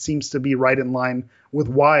line seems to be right in line with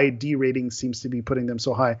why D rating seems to be putting them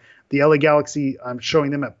so high. The LA Galaxy, I'm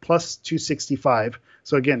showing them at plus 265.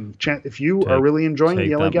 So again, if you are really enjoying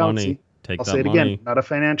the LA Galaxy, I'll say it again, not a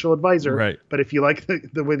financial advisor, but if you like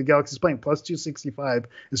the way the Galaxy's playing, plus 265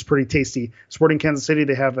 is pretty tasty. Sporting Kansas City,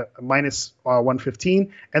 they have a minus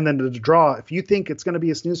 115, and then the draw, if you think it's going to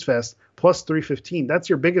be a snooze fest, plus 315. That's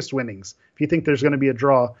your biggest winnings. If you think there's going to be a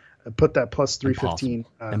draw, put that plus 315.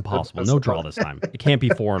 Impossible. No draw this time. It can't be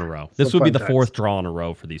 4 in a row. This would be the 4th draw in a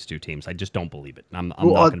row for these two teams. I just don't believe it. I'm not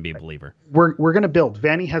going to be a believer. We're going to build.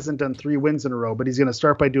 Vanny hasn't done 3 wins in a row, but he's going to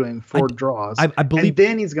start by doing 4 draws. I believe, and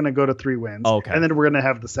then he's going to go to 3 wins. Okay. And then we're going to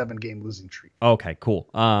have the 7-game losing streak. Okay, cool.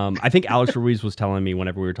 I think Alex Ruiz was telling me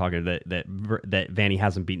whenever we were talking that Vanny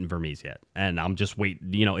hasn't beaten Vermees yet, and I'm just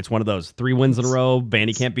waiting. You know, it's one of those 3 wins in a row.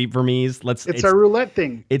 Vanny can't beat Vermees. It's a roulette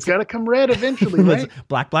thing. It's got to come red eventually, right?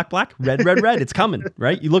 Black, red, red. It's coming,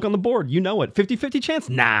 right? You look on the board, you know it. 50-50 chance?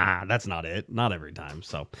 Nah, that's not it. Not every time.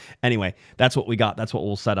 So anyway, that's what we got. That's what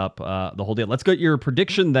we'll set up the whole deal. Let's get your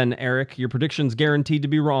prediction then, Eric. Your prediction's guaranteed to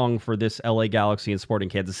be wrong for this LA Galaxy and Sporting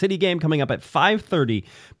Kansas City game coming up at 5:30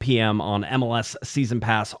 p.m. on MLS Season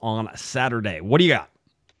Pass on Saturday. What do you got?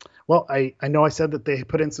 Well, I know I said that they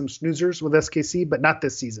put in some snoozers with SKC, but not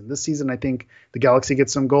this season. This season, I think the Galaxy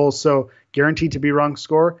gets some goals. So guaranteed to be wrong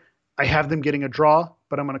score. I have them getting a draw,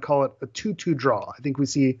 but I'm going to call it a 2-2 draw. I think we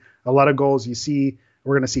see a lot of goals. We're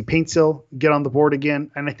going to see Paintsil get on the board again,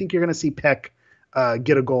 and I think you're going to see Peck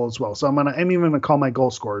get a goal as well. So I'm even going to call my goal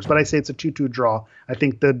scorers, but I say it's a 2-2 draw. I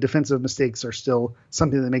think the defensive mistakes are still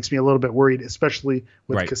something that makes me a little bit worried, especially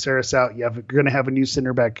with Caceres out. You're going to have a new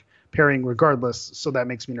center back pairing regardless, so that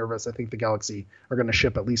makes me nervous. I think the Galaxy are going to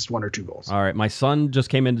ship at least 1 or 2 goals. All right, my son just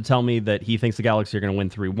came in to tell me that he thinks the Galaxy are going to win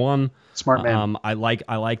 3-1. Smart man. I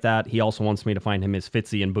like that. He also wants me to find him his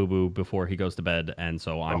Fitzy and Boo Boo before he goes to bed, and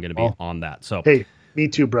so I'm going to be on that. So hey, me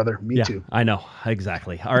too, brother. Me too. I know.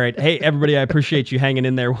 Exactly. All right. Hey, everybody, I appreciate you hanging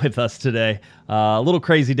in there with us today. A little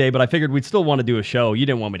crazy day, but I figured we'd still want to do a show. You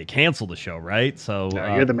didn't want me to cancel the show, right? So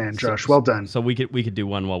no, you're the man, Josh. Well done. So we could do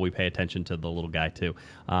one while we pay attention to the little guy too.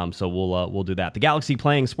 So we'll do that. The Galaxy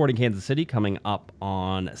playing Sporting Kansas City coming up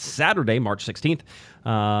on Saturday, March 16th.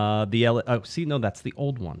 That's the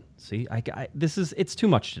old one. See, it's too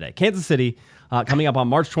much today. Kansas City coming up on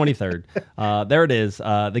March 23rd. There it is.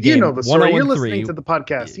 The game. You know the story. You're listening to the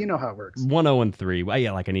podcast. You know how it works. 1-0-3. Well,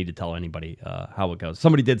 yeah, like I need to tell anybody how it goes.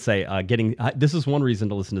 Somebody did say this is one reason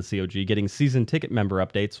to listen to COG. Getting season ticket member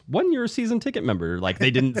updates when you're a season ticket member. Like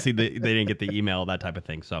they didn't see they didn't get the email, that type of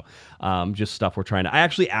thing. So just stuff we're trying to. I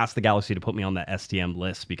actually asked the Galaxy to put me on the STM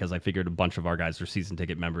list because I figured a bunch of our guys are season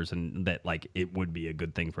ticket members and that like it would be a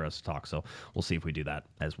good thing for us to talk. So we'll see if we do that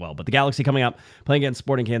as well. But the Galaxy coming up, playing against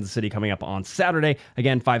Sporting Kansas City coming up on Saturday.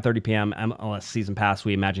 Again, 5:30 p.m. MLS Season Pass.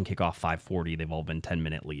 We imagine kickoff 5:40. They've all been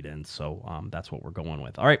 10-minute lead-ins. So that's what we're going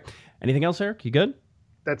with. All right. Anything else, Eric? You good?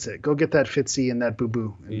 That's it. Go get that Fitzy and that Boo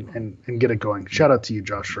Boo and get it going. Shout out to you,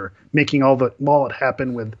 Josh, for making all the wallet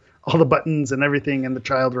happen with all the buttons and everything and the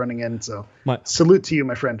child running in. So salute to you,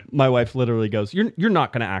 my friend. My wife literally goes, you're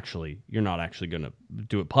not actually going to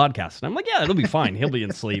do a podcast. And I'm like, yeah, it'll be fine. He'll be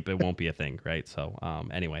in sleep. It won't be a thing. Right. So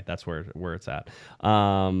anyway, that's where it's at.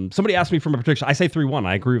 Somebody asked me for my prediction. I say 3-1.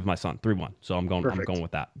 I agree with my son. 3-1. So I'm going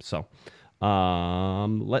with that. So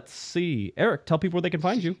let's see. Eric, tell people where they can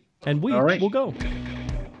find you and we'll go.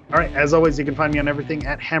 All right. As always, you can find me on everything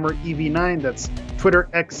at HammerEV9. That's Twitter,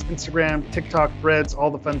 X, Instagram, TikTok, Threads,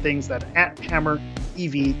 all the fun things. That at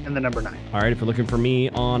HammerEV and the number 9. All right. If you're looking for me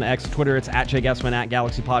on X, Twitter, it's at Guesman, at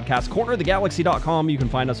Galaxy Podcast, cornerofthegalaxy.com. You can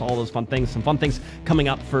find us all those fun things. Some fun things coming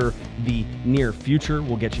up for the near future.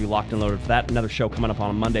 We'll get you locked and loaded for that. Another show coming up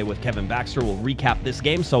on Monday with Kevin Baxter. We'll recap this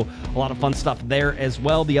game. So a lot of fun stuff there as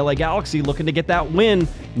well. The LA Galaxy looking to get that win.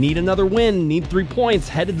 Need another win. Need 3 points.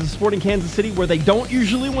 Headed to Sporting Kansas City where they don't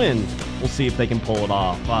usually win. We'll see if they can pull it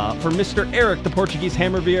off. For Mr. Eric, the Portuguese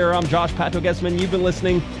Hammer Vieira, I'm Josh Pato Guesman. You've been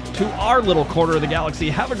listening to our little Corner of the Galaxy.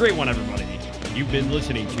 Have a great one, everybody. You've been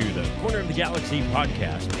listening to the Corner of the Galaxy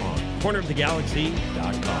podcast on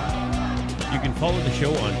cornerofthegalaxy.com. You can follow the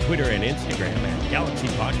show on Twitter and Instagram at Galaxy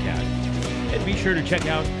Podcast. And be sure to check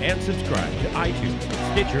out and subscribe to iTunes,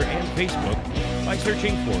 Stitcher, and Facebook by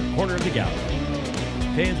searching for Corner of the Galaxy.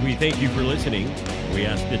 Fans, we thank you for listening. We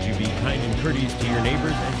ask that you be kind and courteous to your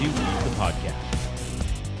neighbors as you leave the podcast.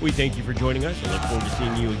 We thank you for joining us and look forward to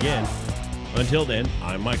seeing you again. Until then,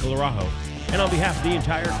 I'm Michael Araujo, and on behalf of the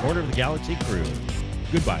entire Corner of the Galaxy crew,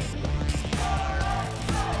 goodbye, everybody.